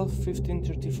 12, 15,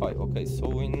 35. Okay, so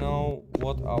we know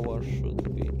what hour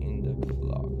should be in the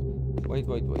clock. Wait.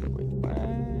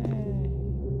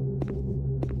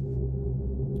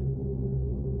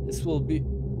 This will be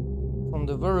from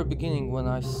the very beginning when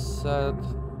I said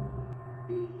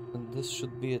that this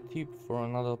should be a tip for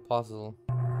another puzzle.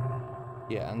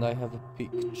 Yeah, and I have a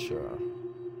picture.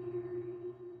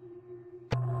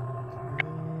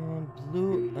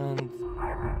 Blue and...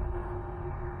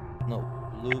 No,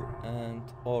 blue and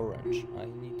orange. I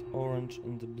need orange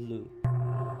and blue.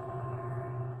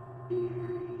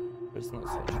 There's no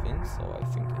such thing, so I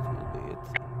think it will be it.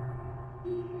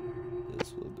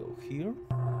 This will go here.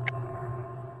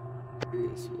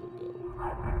 This will go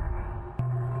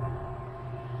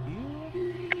here.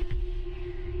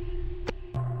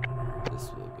 This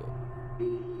will go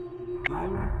here.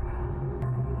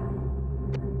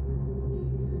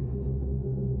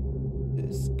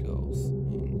 This goes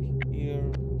in here.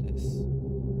 This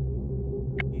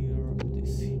here.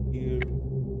 This here.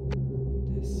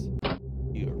 This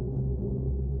here.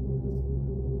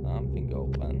 Something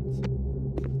opened.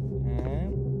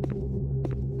 And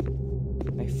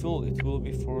I feel it will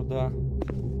be for the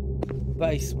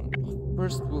basement.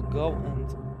 First we'll go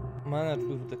and manage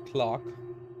with the clock.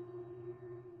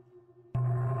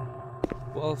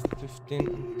 12, 15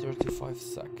 and 35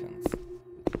 seconds.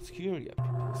 It was here, yeah, it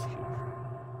was here.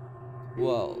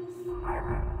 12.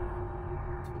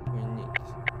 So we need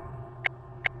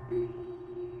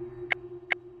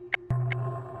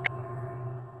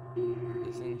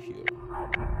this in here.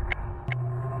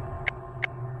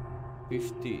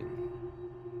 15.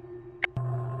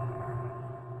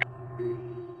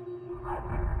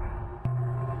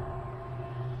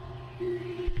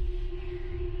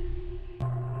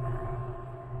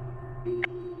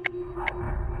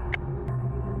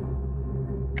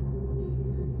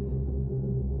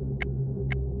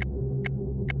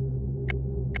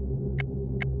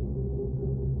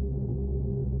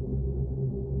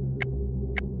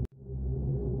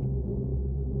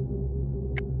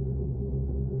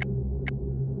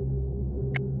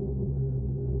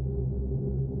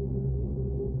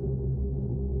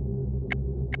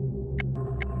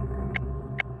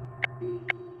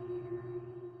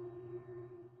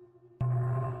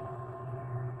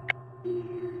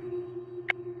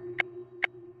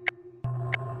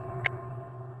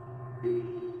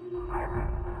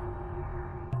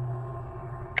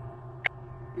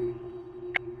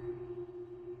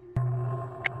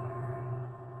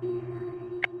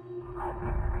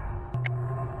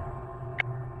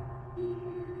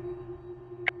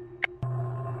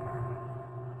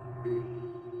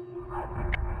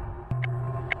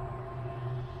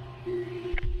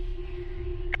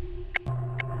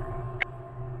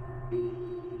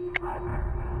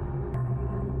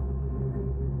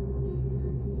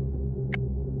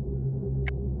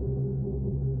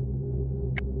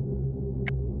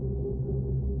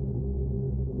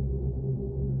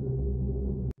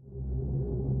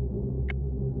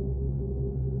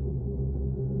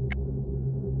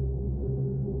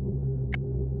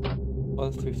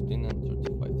 12, 15 and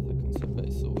 35 seconds. Okay,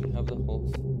 so we have the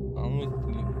holes. Only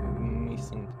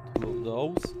missing 2 of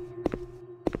those.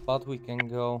 But we can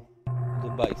go to the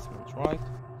basement, right?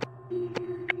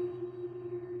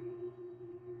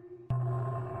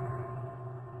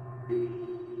 Here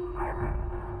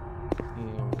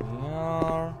we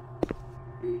are.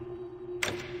 We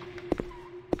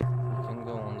can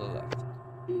go on the left.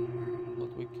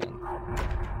 But we can't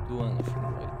do anything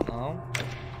right now.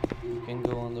 We can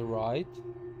go on the right.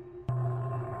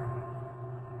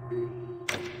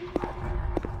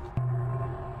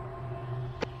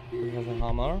 We have a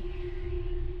hammer.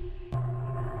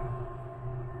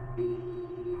 We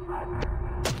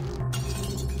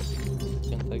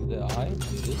can take the eye.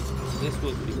 This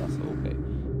will kill us, okay.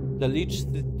 The leech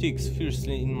sticks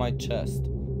fiercely in my chest.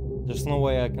 There's no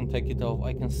way I can take it off.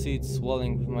 I can see it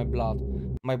swelling with my blood.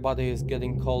 My body is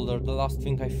getting colder. The last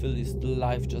thing I feel is the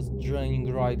life just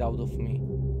draining right out of me.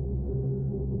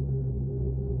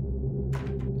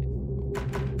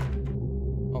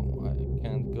 Oh, I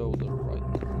can't go there right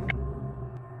now.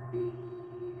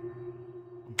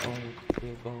 How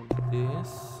about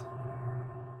this?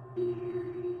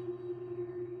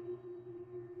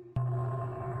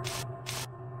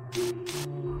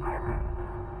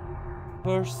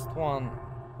 First one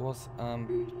was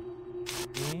empty.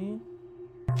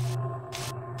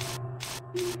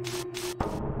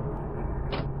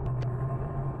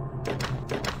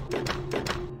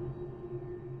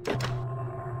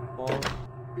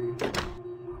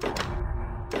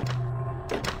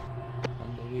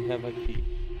 And we have a key.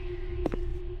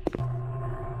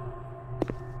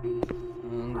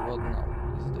 And what now?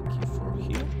 Is the key for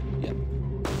here? Yeah.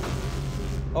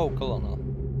 Oh, Colonel.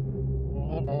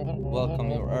 Welcome,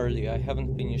 you're early. I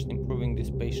haven't finished improving this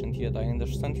patient yet. I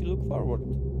understand you look forward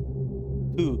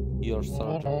to your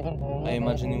surgery. I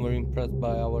imagine you were impressed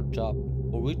by our job,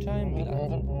 for which I am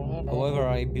glad. However,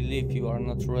 I believe you are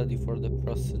not ready for the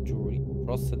procedure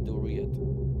yet.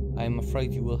 I am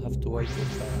afraid you will have to wait your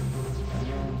turn.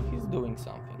 And he's doing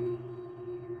something.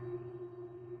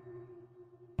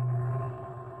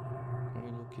 Can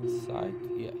we look inside?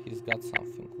 Yeah, he's got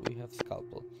something. We have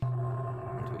scalpel.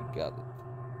 And we got it.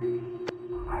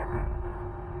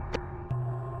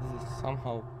 This is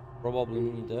somehow probably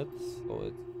needed, so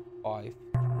it's 5,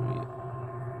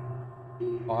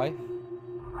 3, 5,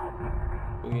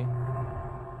 3.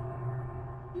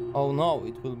 Oh no,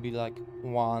 it will be like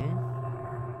 1,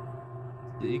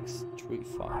 6, 3,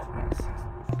 5, 1, 6,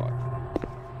 3, 5.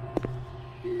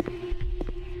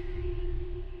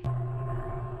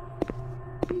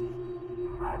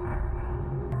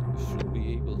 We should be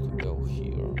able to go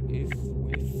here if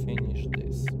we finish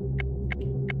this.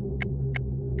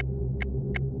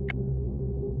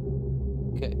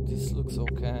 Okay, this looks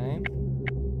okay.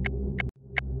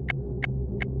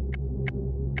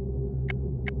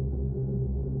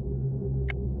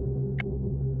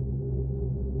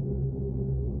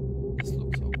 This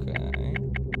looks okay.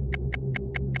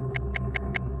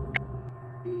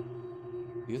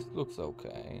 This looks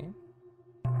okay.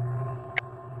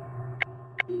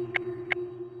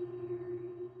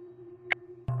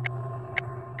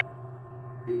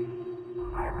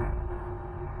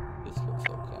 This looks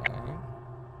okay.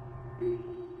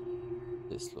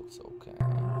 This looks okay.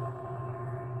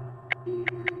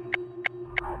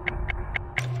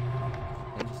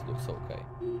 And this looks okay.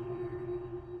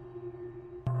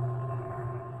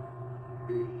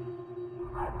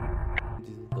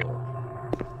 This door.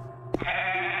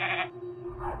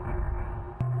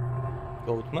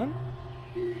 Goatman?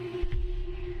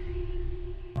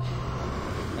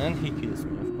 And he kills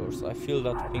me, of course. I feel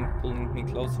that thing pulling me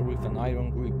closer with an iron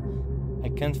grip. I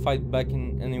can't fight back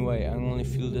in any way. I only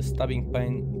feel the stabbing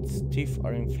pain its teeth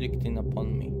are inflicting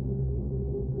upon me.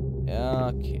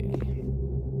 Okay.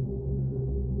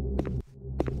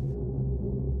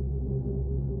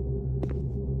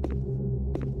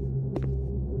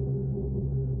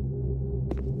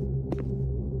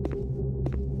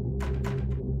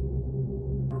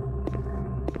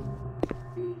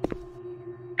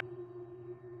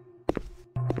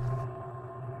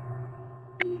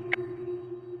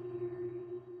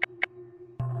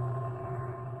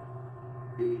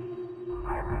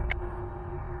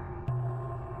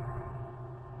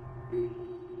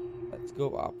 Let's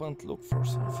go up and look for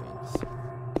some things.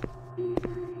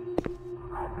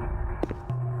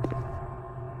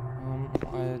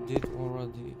 I did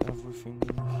already everything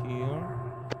in here.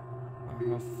 I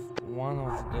have one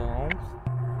of those,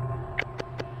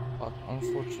 but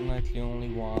unfortunately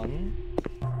only one.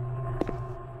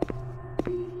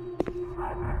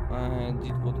 I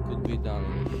did what could be done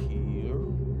in here.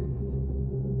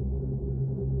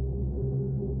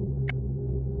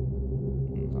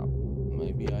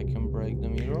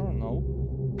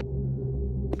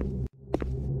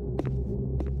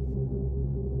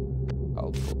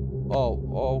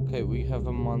 Oh, okay, we have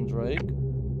a mandrake.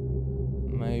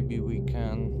 Maybe we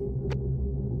can...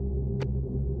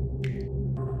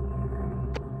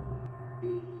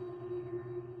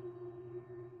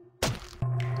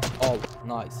 Oh,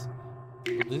 nice.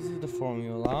 So this is the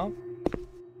formula.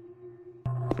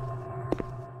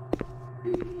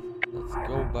 Let's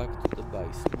go back to the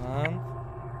basement.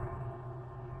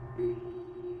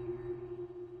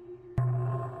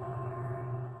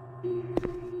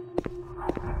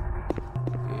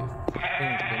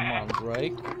 Give the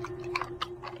mandrake.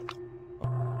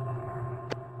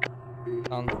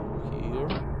 And here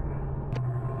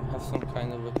we have some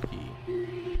kind of a key.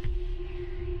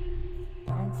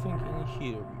 Something in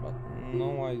here, but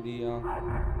no idea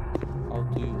how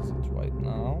to use it right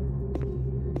now.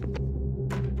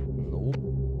 Nope.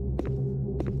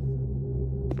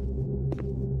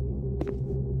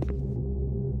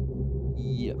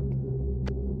 Yep.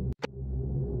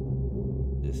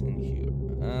 This in here.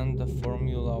 And the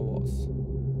formula was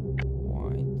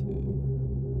y2.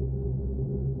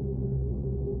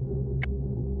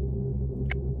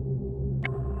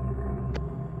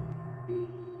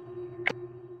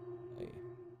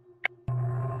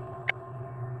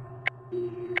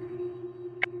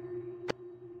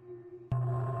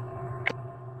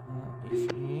 If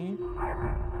E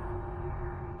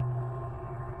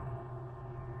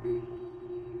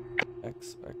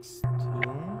XX2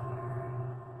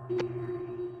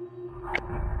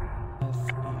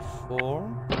 FE4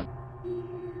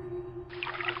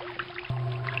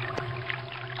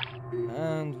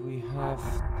 and we have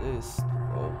this to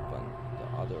open the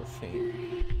other thing.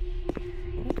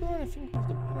 Can we do anything with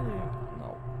the player?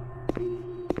 No.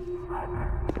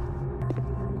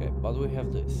 Okay, but we have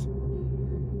this.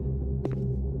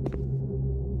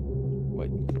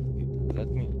 Wait,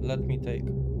 let me take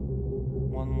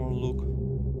one more look.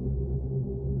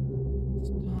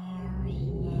 Star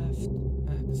left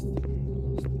X and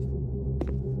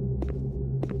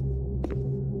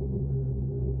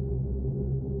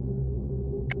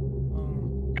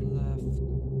the last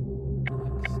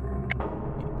left X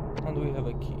and we have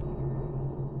a key.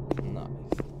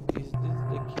 Nice. Is this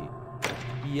the key?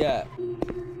 Yeah.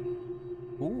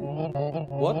 Ooh.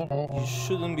 What? You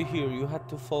shouldn't be here. You had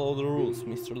to follow the rules,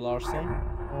 Mr. Larson.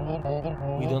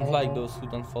 We don't like those who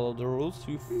don't follow the rules.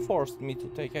 You forced me to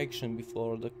take action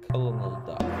before the colonel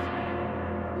died.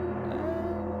 And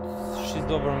she's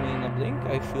over me in a blink.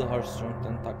 I feel her strong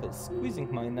tentacles squeezing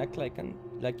my neck like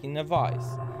in a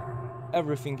vice.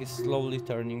 Everything is slowly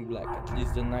turning black. At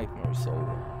least the nightmare is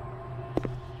over.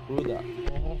 Screw that.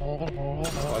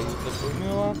 Why use the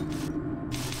formula?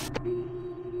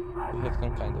 We have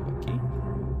some kind of a key.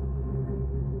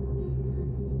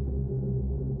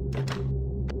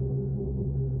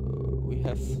 We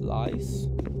have flies.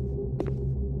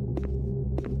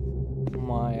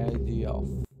 My idea of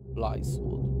flies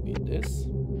would be this.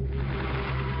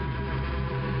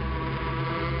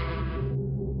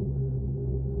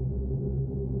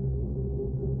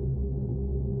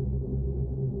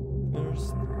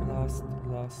 First,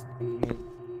 last, and mid.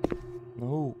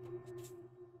 No.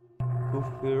 Go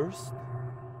first,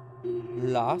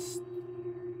 last.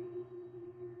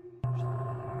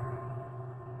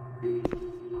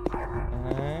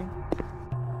 Okay.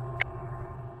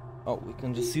 Oh, we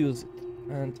can just use it.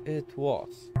 And it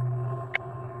was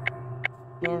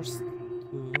first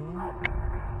two.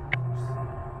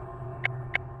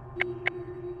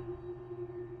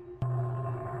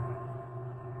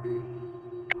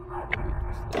 Maybe it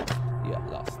was last. Yeah,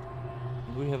 last.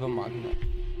 And we have a magnet.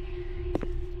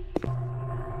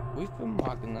 With the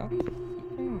magnet, we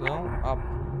can go up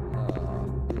the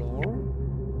floor.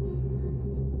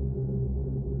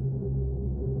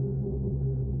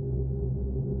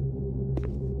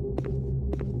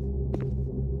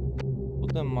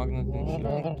 Put the magnet in here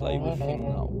and play with him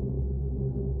now.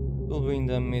 He'll be in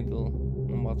the middle,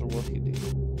 no matter what he did.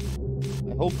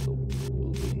 I hope so.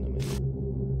 He'll be in the middle.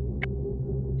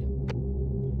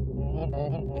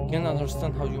 Yeah. I can't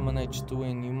understand how you managed to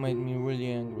win. You made me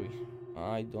really angry.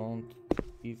 I don't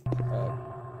give a...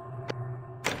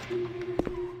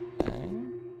 Okay.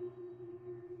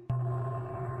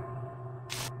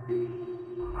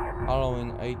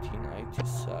 Halloween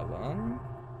 1887.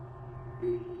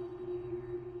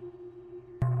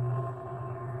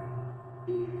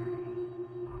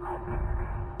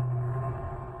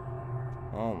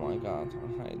 Oh my god,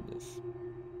 I hate this.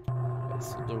 Okay,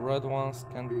 so the red ones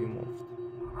can't be moved.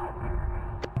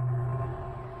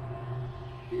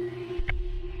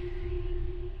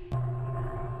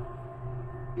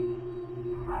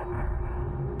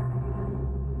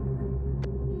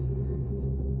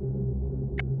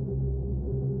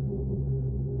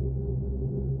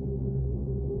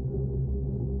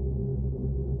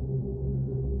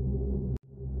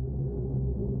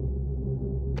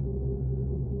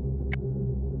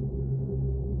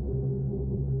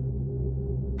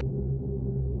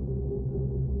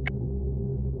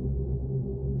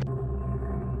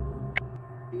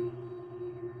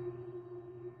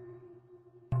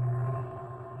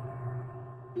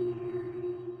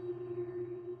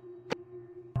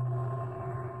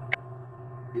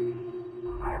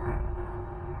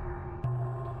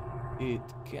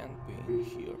 It can't be in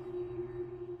here.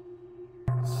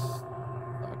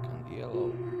 Stuck in the yellow.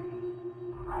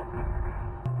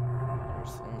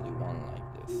 There's only one like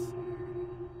this.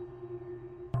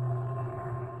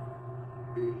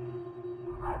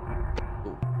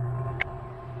 Ooh.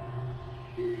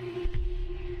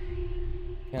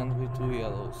 Can't be two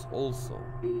yellows also.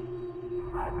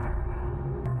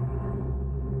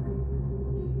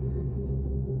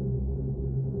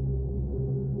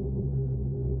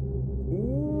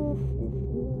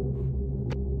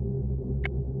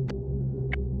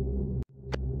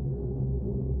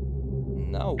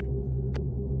 No.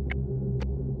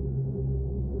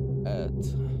 It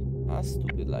has to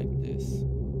be like this.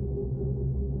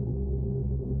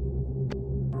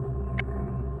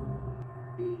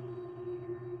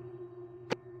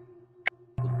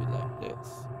 Could be like this.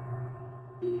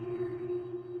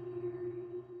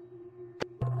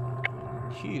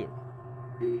 Here.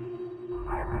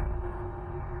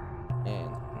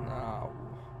 And now.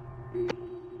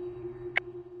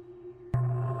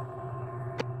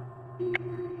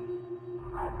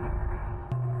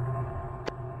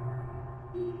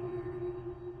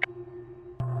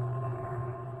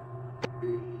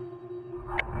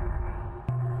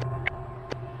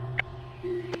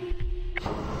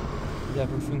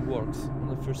 Everything works on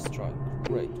the first try.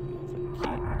 Great, we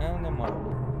have a key and a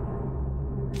marble.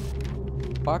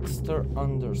 Baxter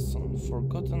Anderson,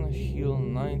 Forgotten Hill,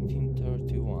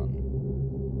 1931.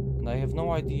 And I have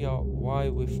no idea why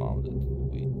we found it.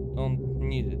 We don't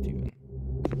need it even.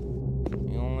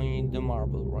 We only need the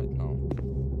marble right now.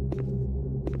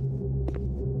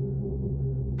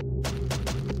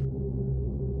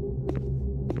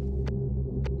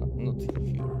 Not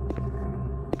here.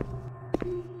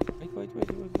 Wait.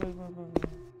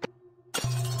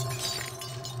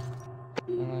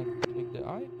 Can I take the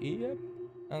eye? Yep.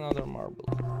 Another marble.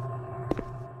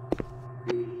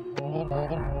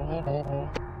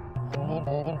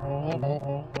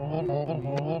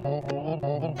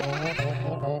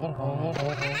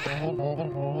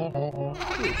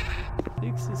 Good.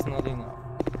 6 is not enough.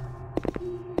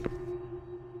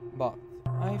 But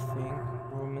I think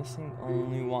we're missing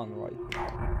only one right now.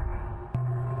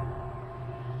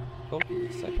 Go to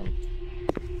the second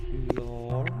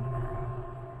floor.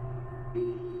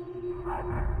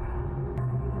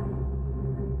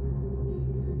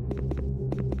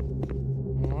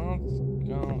 Let's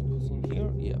go. Who's in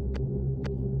here? Yep.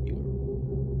 Here.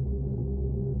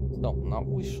 So now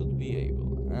we should be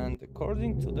able. And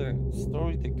according to the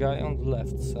story the guy on the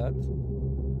left said,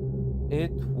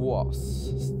 it was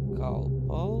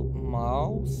scalpel,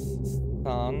 mouse,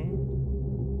 stun,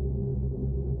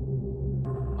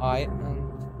 eye,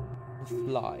 and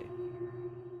fly.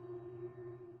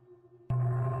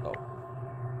 So.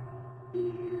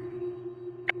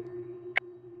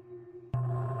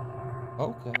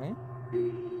 Okay.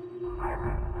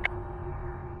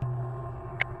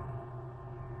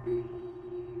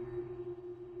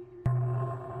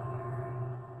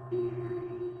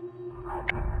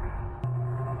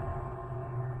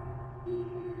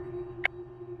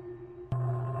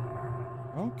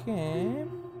 Okay.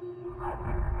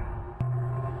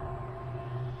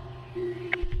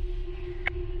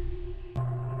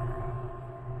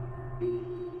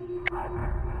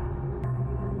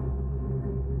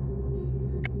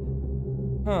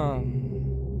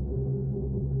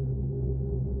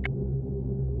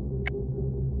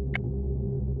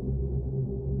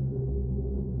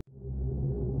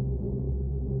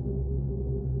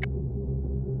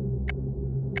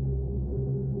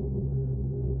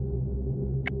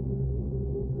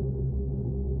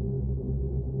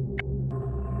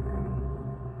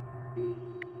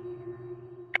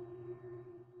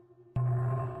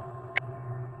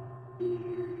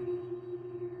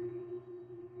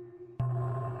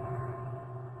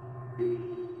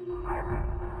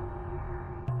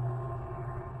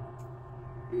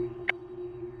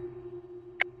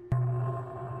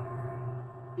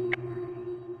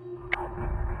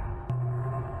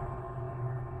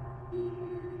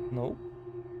 Nope.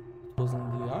 It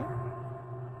wasn't the eye.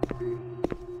 It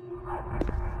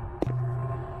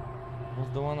was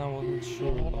the one I wasn't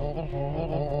sure about.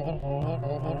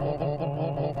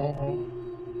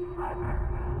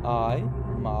 Eye,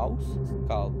 mouse,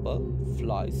 scalpel,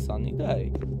 fly, sunny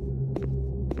day.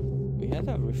 We had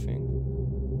everything.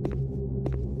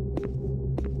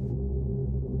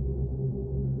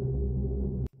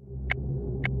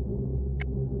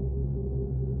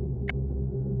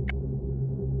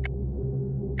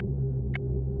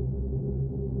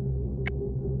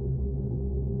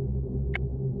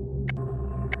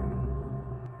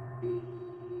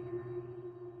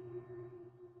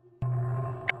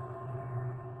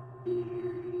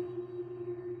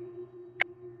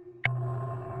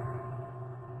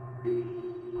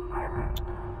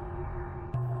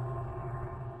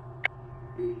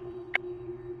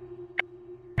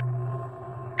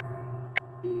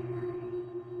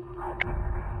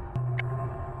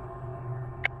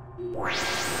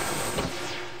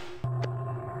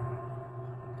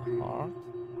 heart.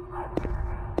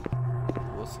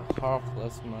 It was a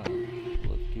heartless man.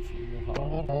 Let's give him the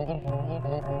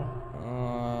heart.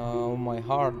 Oh, my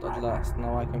heart at last.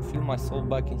 Now I can feel my soul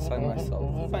back inside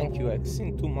myself. Thank you, I've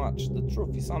seen too much. The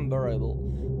truth is unbearable.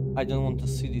 I don't want to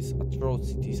see these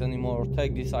atrocities anymore.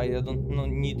 Take this, I don't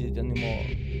need it anymore.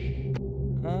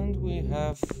 And we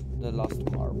have the last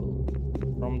marble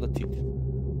from the teeth.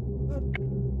 But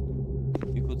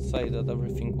you could say that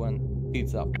everything went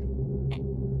tits up.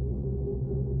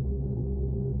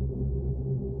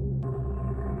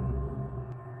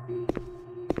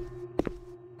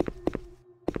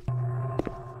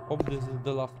 Hope this is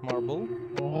the last marble.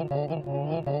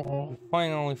 We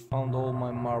finally found all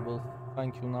my marbles.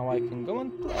 Thank you, now I can go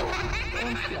and play.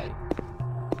 And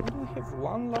we have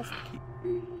one last key.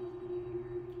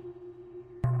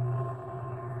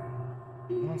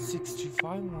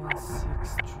 1635,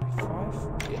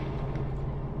 1635. Yeah.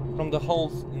 From the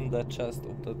holes in the chest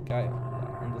of that guy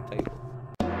on the table.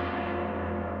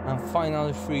 I'm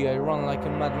finally free. I run like a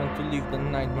madman to leave the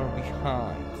nightmare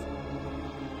behind.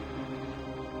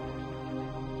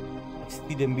 I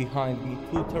see them behind me,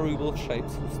 two terrible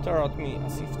shapes who stare at me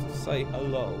as if to say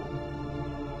hello.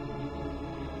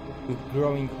 With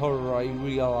growing horror I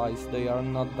realize they are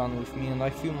not done with me and I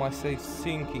feel myself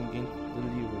sinking into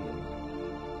delirium.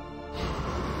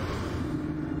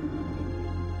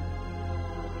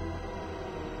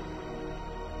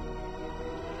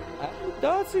 And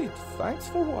that's it. Thanks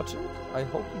for watching. I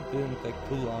hope it didn't take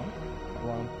too long.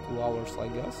 Around 2 hours, I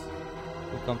guess,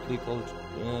 to complete all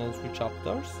 3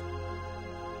 chapters.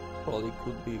 Probably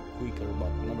could be quicker,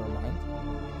 but never mind.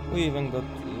 We even got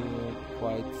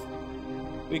quite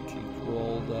quickly through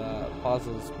all the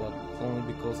puzzles, but only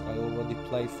because I already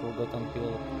played Forgotten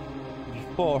Hill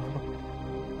before.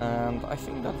 And I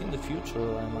think that in the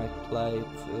future I might play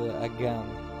it again.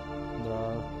 There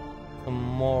are some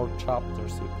more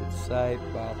chapters, you could say,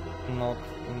 but not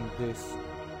in this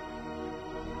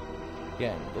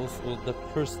game. Those were the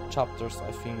first chapters,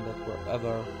 I think, that were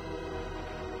ever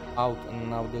out, and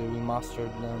now they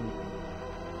remastered them.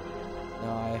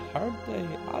 Now I heard they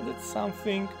added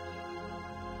something,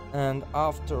 and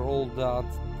after all that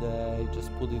they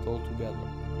just put it all together.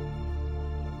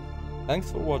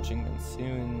 Thanks for watching and see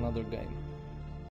you in another game.